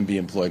 and be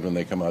employed when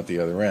they come out the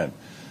other end.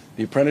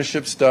 The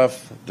apprenticeship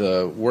stuff,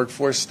 the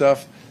workforce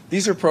stuff,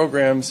 these are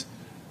programs,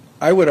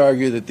 I would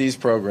argue that these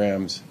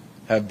programs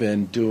have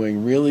been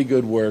doing really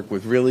good work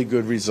with really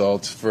good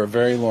results for a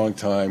very long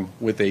time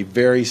with a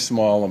very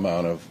small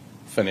amount of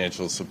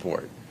financial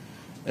support.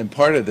 And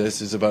part of this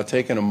is about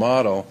taking a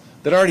model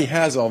that already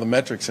has all the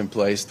metrics in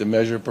place to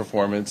measure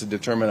performance and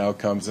determine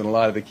outcomes in a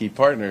lot of the key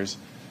partners,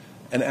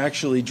 and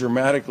actually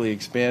dramatically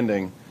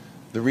expanding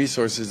the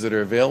resources that are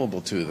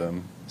available to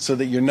them so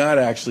that you're not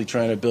actually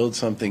trying to build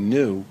something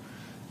new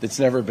that's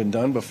never been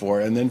done before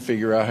and then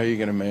figure out how you're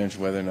going to manage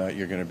whether or not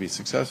you're going to be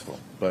successful.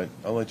 But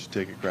I'll let you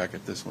take a crack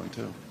at this one,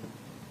 too.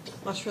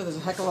 I'm not sure there's a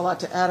heck of a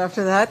lot to add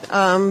after that,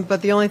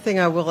 but the only thing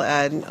I will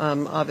add,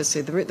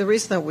 obviously, the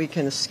reason that we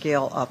can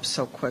scale up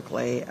so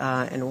quickly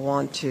and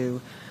want to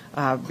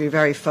be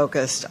very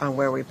focused on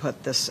where we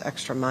put this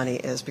extra money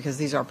is because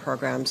these are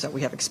programs that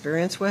we have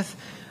experience with.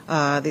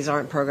 These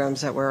aren't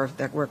programs that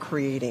we're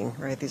creating,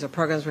 right? These are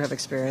programs we have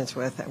experience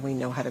with and we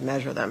know how to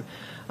measure them.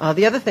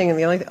 The other thing, and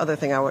the only other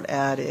thing I would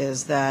add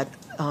is that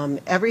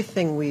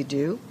everything we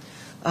do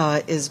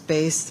is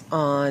based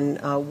on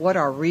what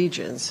our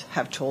regions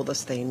have told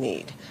us they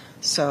need.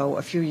 So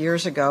a few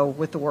years ago,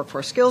 with the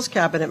Workforce Skills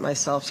Cabinet,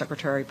 myself,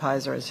 Secretary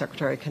Pizer, and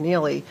Secretary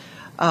Keneally,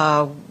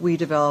 we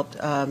developed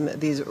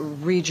these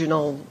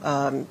regional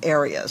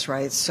areas,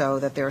 right? So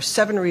that there are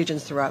 7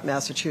 regions throughout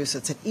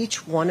Massachusetts, and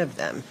each one of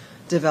them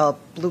develop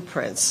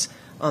blueprints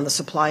on the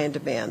supply and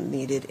demand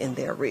needed in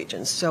their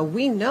regions. So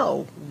we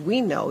know,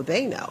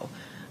 they know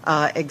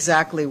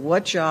exactly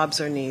what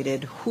jobs are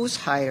needed, who's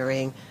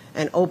hiring,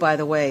 and oh, by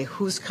the way,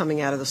 who's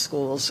coming out of the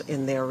schools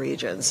in their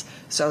regions.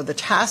 So the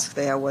task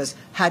there was,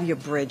 how do you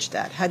bridge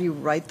that? How do you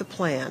write the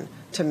plan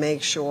to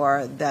make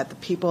sure that the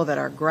people that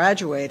are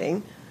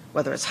graduating,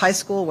 whether it's high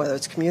school, whether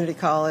it's community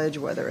college,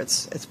 whether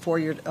it's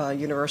four-year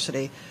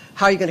university,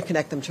 how are you going to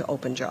connect them to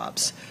open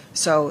jobs?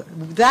 So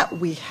that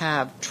we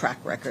have track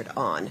record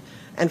on.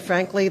 And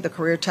frankly, the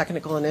Career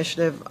Technical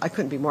Initiative, I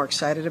couldn't be more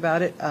excited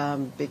about it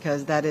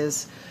because that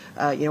is,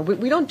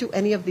 we don't do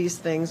any of these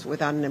things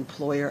without an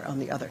employer on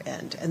the other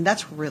end. And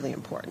that's really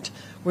important.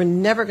 We're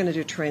never going to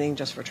do training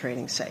just for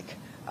training's sake.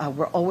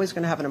 We're always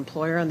going to have an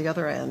employer on the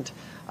other end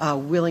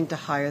willing to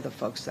hire the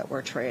folks that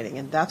we're training.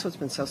 And that's what's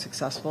been so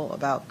successful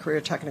about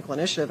Career Technical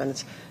Initiative. And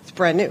it's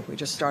brand new. We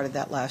just started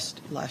that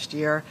last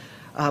year.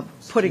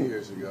 2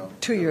 years ago.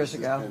 2 years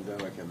ago.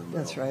 Pandemic in the middle.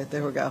 That's right.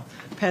 There we go.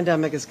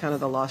 Pandemic is kind of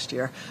the lost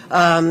year.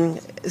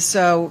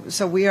 So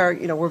we are,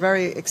 we're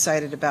very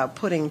excited about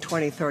putting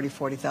 20, 30,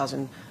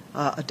 40,000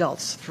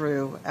 adults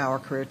through our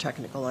Career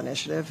Technical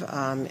Initiative.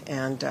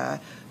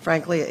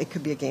 Frankly, it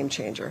could be a game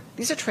changer.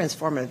 These are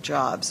transformative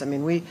jobs. I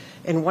mean,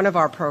 in one of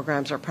our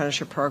programs, our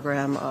apprenticeship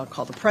program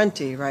called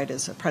Apprenti, right,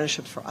 is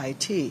apprenticeships for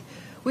IT.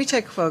 We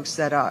take folks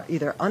that are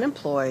either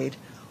unemployed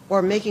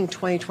or making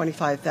 $20,000,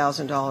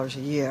 $25,000 a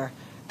year.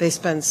 They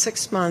spend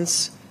 6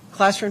 months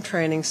classroom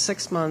training,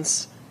 6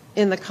 months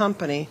in the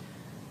company,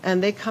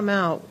 and they come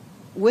out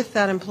with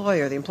that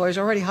employer. The employer's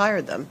already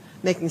hired them,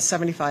 making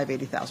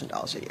 $75,000,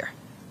 $80,000 a year.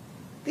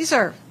 These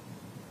are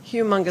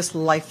humongous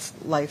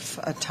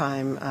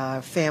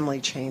lifetime,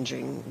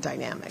 family-changing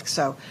dynamics.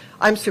 So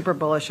I'm super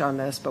bullish on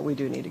this, but we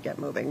do need to get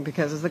moving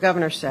because, as the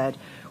governor said,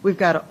 we've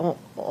got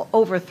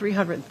over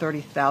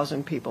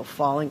 330,000 people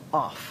falling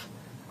off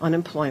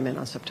unemployment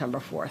on September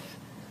 4th.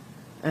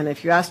 And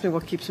if you ask me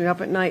what keeps me up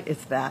at night,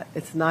 it's that.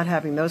 It's not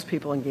having those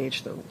people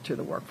engaged to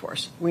the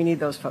workforce. We need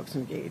those folks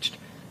engaged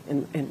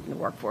in the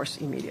workforce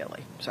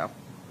immediately. So,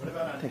 what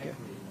about on thank you.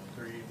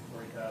 30,000 to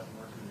 40,000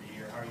 workers a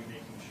year? How are you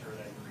making sure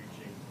that you're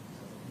reaching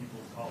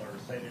people of color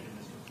cited in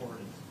this report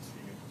as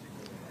being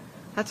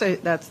a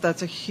particular?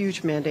 That's a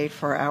huge mandate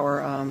for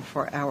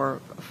our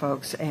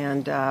folks,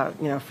 and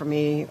for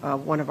me,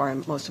 one of our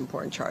most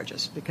important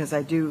charges, because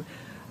I do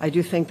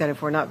think that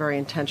if we're not very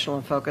intentional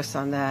and focused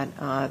on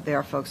that, there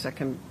are folks that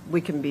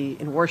we can be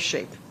in worse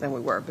shape than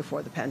we were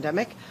before the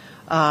pandemic.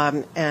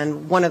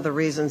 And one of the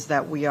reasons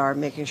that we are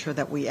making sure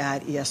that we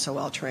add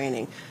ESOL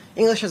training,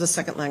 English as a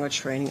second language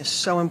training, is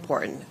so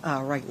important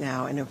right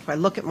now. And if I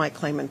look at my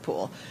claimant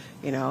pool,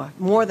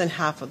 more than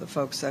half of the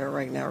folks that are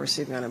right now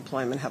receiving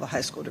unemployment have a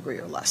high school degree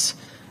or less.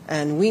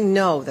 And we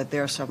know that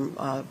there are some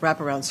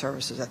wraparound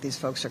services that these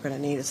folks are going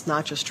to need. It's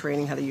not just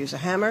training how to use a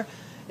hammer.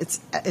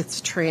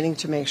 It's training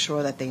to make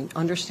sure that they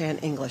understand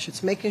English.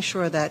 It's making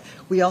sure that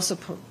we also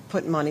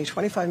put money,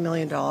 $25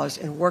 million,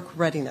 in work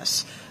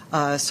readiness.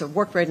 So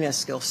work readiness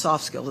skills,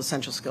 soft skills,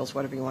 essential skills,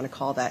 whatever you want to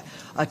call that,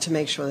 to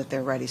make sure that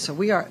they're ready. So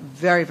we are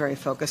very, very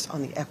focused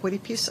on the equity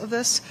piece of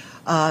this.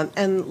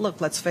 And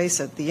look, let's face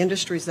it, the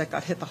industries that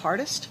got hit the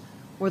hardest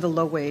were the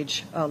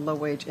low-wage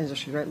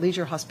industries, right?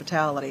 Leisure,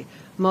 hospitality.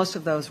 Most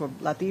of those were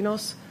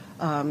Latinos,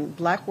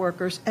 black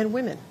workers, and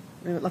women.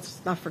 Let's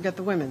not forget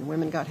the women.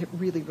 Women got hit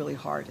really, really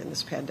hard in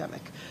this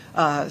pandemic.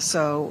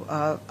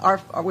 So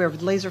we're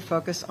laser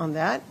focused on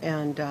that,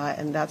 and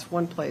that's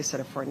one place that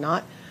if we're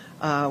not,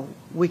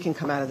 we can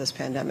come out of this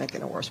pandemic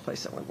in a worse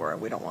place than we were.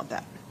 We don't want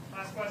that.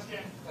 Last question.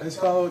 Just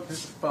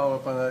follow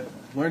up on that.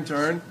 Learn to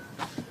Earn.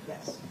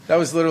 Yes. That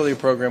was literally a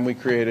program we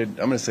created,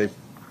 I'm going to say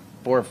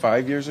 4 or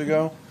 5 years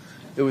ago.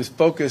 It was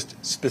focused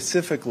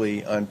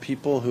specifically on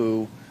people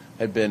who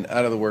had been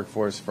out of the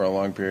workforce for a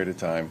long period of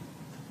time.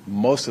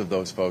 Most of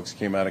those folks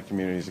came out of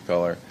communities of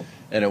color.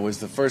 And it was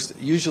the first,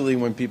 usually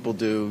when people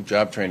do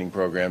job training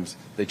programs,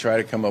 they try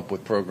to come up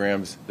with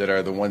programs that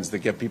are the ones that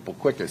get people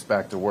quickest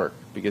back to work,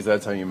 because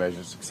that's how you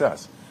measure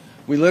success.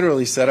 We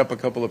literally set up a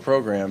couple of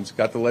programs,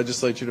 got the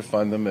legislature to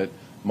fund them at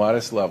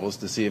modest levels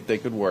to see if they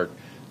could work,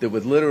 that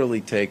would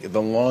literally take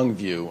the long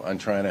view on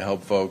trying to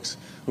help folks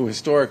who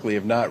historically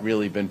have not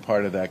really been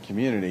part of that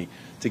community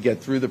to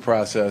get through the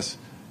process,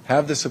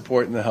 have the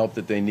support and the help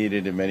that they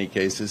needed in many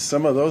cases.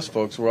 Some of those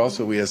folks were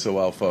also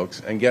ESOL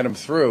folks, and get them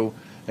through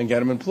and get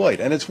them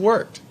employed. And it's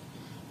worked,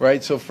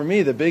 right? So for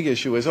me, the big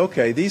issue is,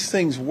 okay, these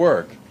things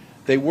work.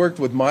 They worked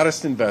with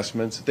modest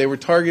investments. They were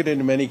targeted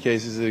in many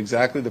cases at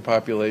exactly the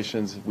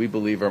populations we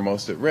believe are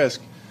most at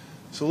risk.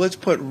 So let's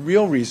put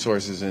real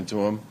resources into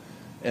them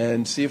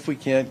and see if we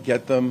can't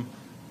get them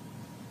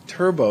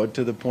turboed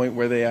to the point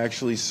where they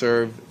actually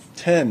serve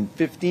 10,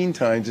 15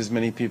 times as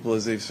many people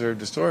as they've served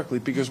historically,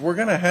 because we're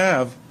going to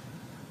have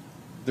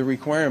the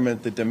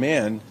requirement, the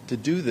demand to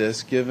do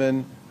this,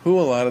 given who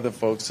a lot of the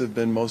folks have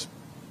been most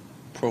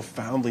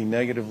profoundly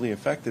negatively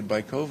affected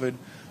by COVID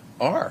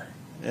are.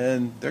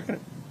 And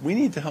we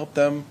need to help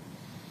them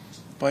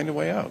find a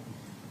way out.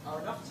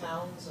 Are enough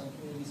towns and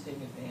communities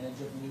taking advantage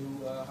of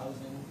new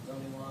housing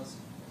zoning laws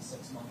in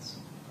 6 months?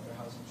 Are there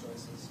housing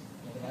choices.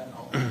 They haven't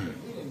all been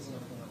meetings and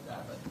everything like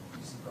that, but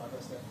you see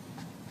progress there.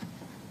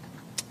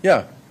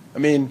 Yeah, I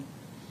mean,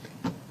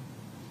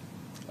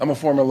 I'm a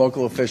former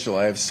local official.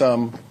 I have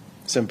some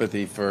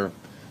sympathy for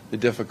the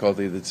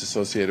difficulty that's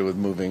associated with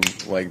moving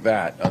like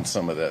that on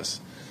some of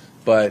this.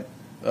 But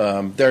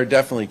there are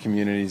definitely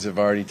communities that have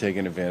already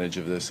taken advantage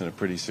of this in a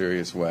pretty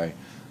serious way.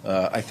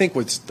 I think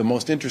what's the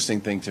most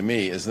interesting thing to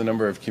me is the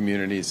number of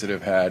communities that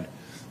have had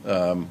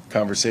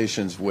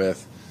conversations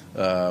with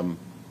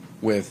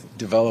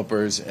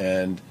developers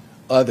and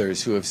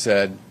others who have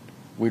said,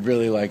 we'd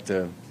really like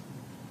to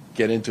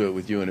get into it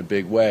with you in a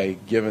big way,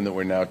 given that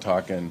we're now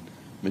talking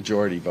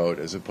majority vote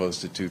as opposed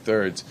to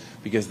 2/3,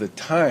 because the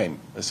time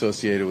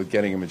associated with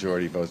getting a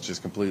majority vote is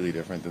just completely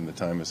different than the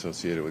time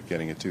associated with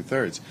getting a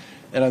 2/3.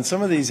 And on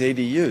some of these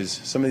ADUs,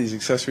 some of these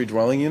accessory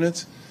dwelling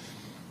units,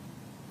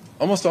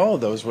 almost all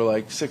of those were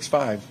like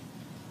 6-5,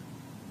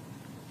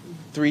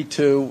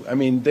 3-2. I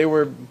mean, they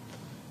were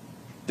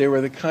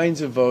the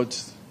kinds of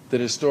votes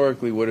that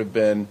historically would have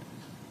been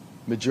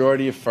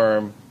majority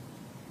affirm,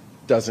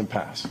 doesn't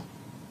pass.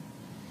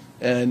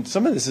 And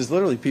some of this is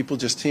literally people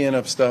just teeing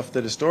up stuff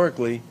that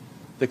historically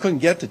they couldn't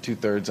get to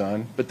 2/3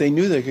 on, but they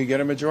knew they could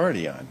get a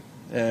majority on.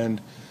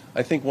 And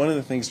I think one of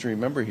the things to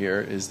remember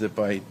here is that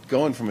by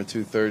going from a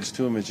 2/3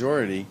 to a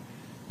majority,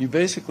 you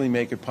basically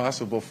make it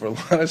possible for a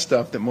lot of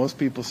stuff that most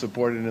people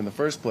supported in the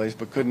first place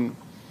but couldn't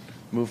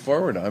move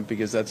forward on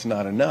because that's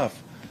not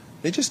enough.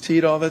 They just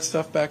teed all that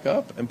stuff back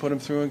up and put them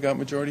through and got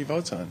majority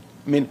votes on.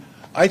 I mean,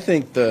 I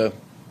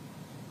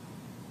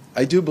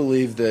do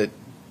believe that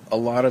a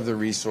lot of the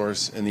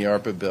resource in the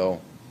ARPA bill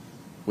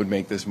would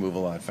make this move a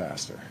lot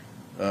faster.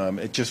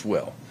 It just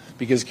will.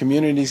 Because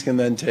communities can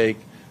then take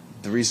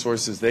the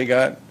resources they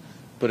got,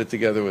 put it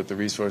together with the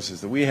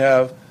resources that we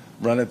have,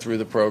 run it through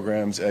the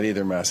programs at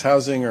either mass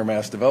housing or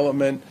mass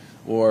development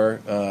or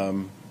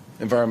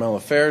environmental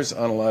affairs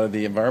on a lot of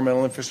the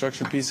environmental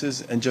infrastructure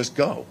pieces and just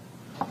go.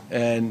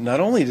 And not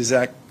only does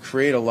that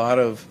create a lot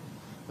of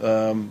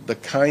the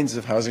kinds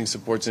of housing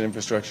supports and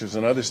infrastructures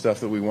and other stuff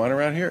that we want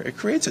around here, it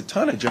creates a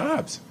ton of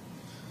jobs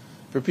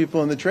for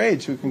people in the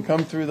trades who can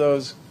come through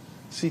those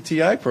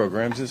CTI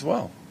programs as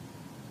well.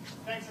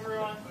 Thanks,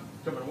 everyone.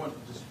 Governor, one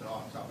just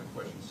off-topic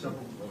question.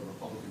 Several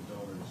Republican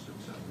donors have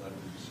sent a letter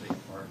to the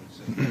state party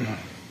saying they're not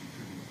going to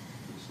contribute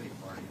to the state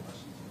party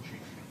unless there's a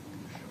change in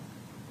leadership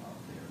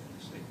there in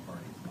the state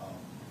party.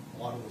 A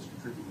lot of those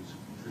contributors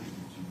have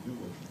contributed to new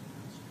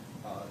legislators.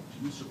 Do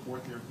you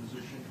support their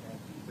position,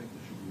 and do you think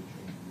there should be a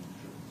change in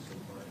leadership in the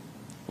state party?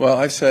 Well,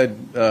 I've said,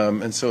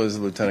 and so has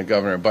the Lieutenant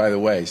Governor, by the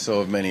way, so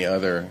have many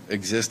other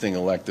existing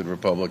elected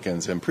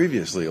Republicans and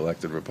previously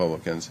elected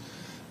Republicans,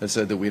 have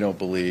said that we don't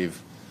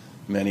believe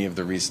many of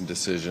the recent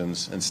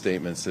decisions and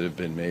statements that have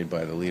been made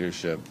by the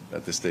leadership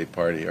at the state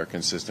party are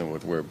consistent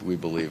with where we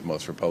believe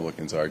most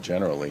Republicans are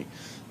generally.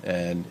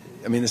 And,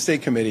 I mean, the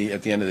state committee,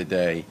 at the end of the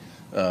day,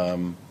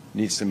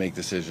 needs to make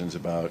decisions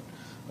about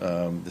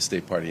the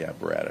state party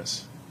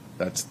apparatus.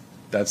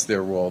 That's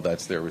their role,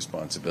 that's their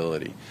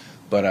responsibility.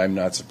 But I'm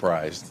not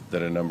surprised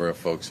that a number of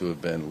folks who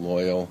have been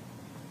loyal,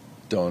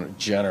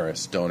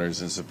 generous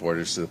donors and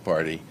supporters to the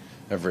party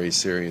have raised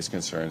serious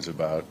concerns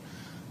about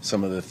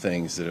some of the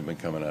things that have been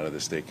coming out of the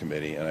state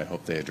committee, and I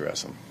hope they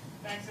address them.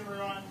 Thanks,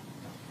 everyone.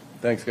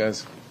 Thanks,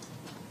 guys.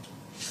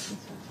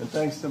 And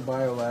thanks to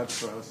Biolabs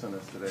for hosting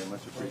us today.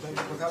 Much appreciated. Thank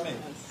you for coming.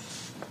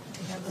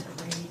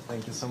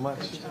 Thank you so much.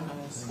 Thank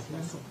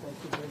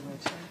you very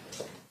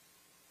much.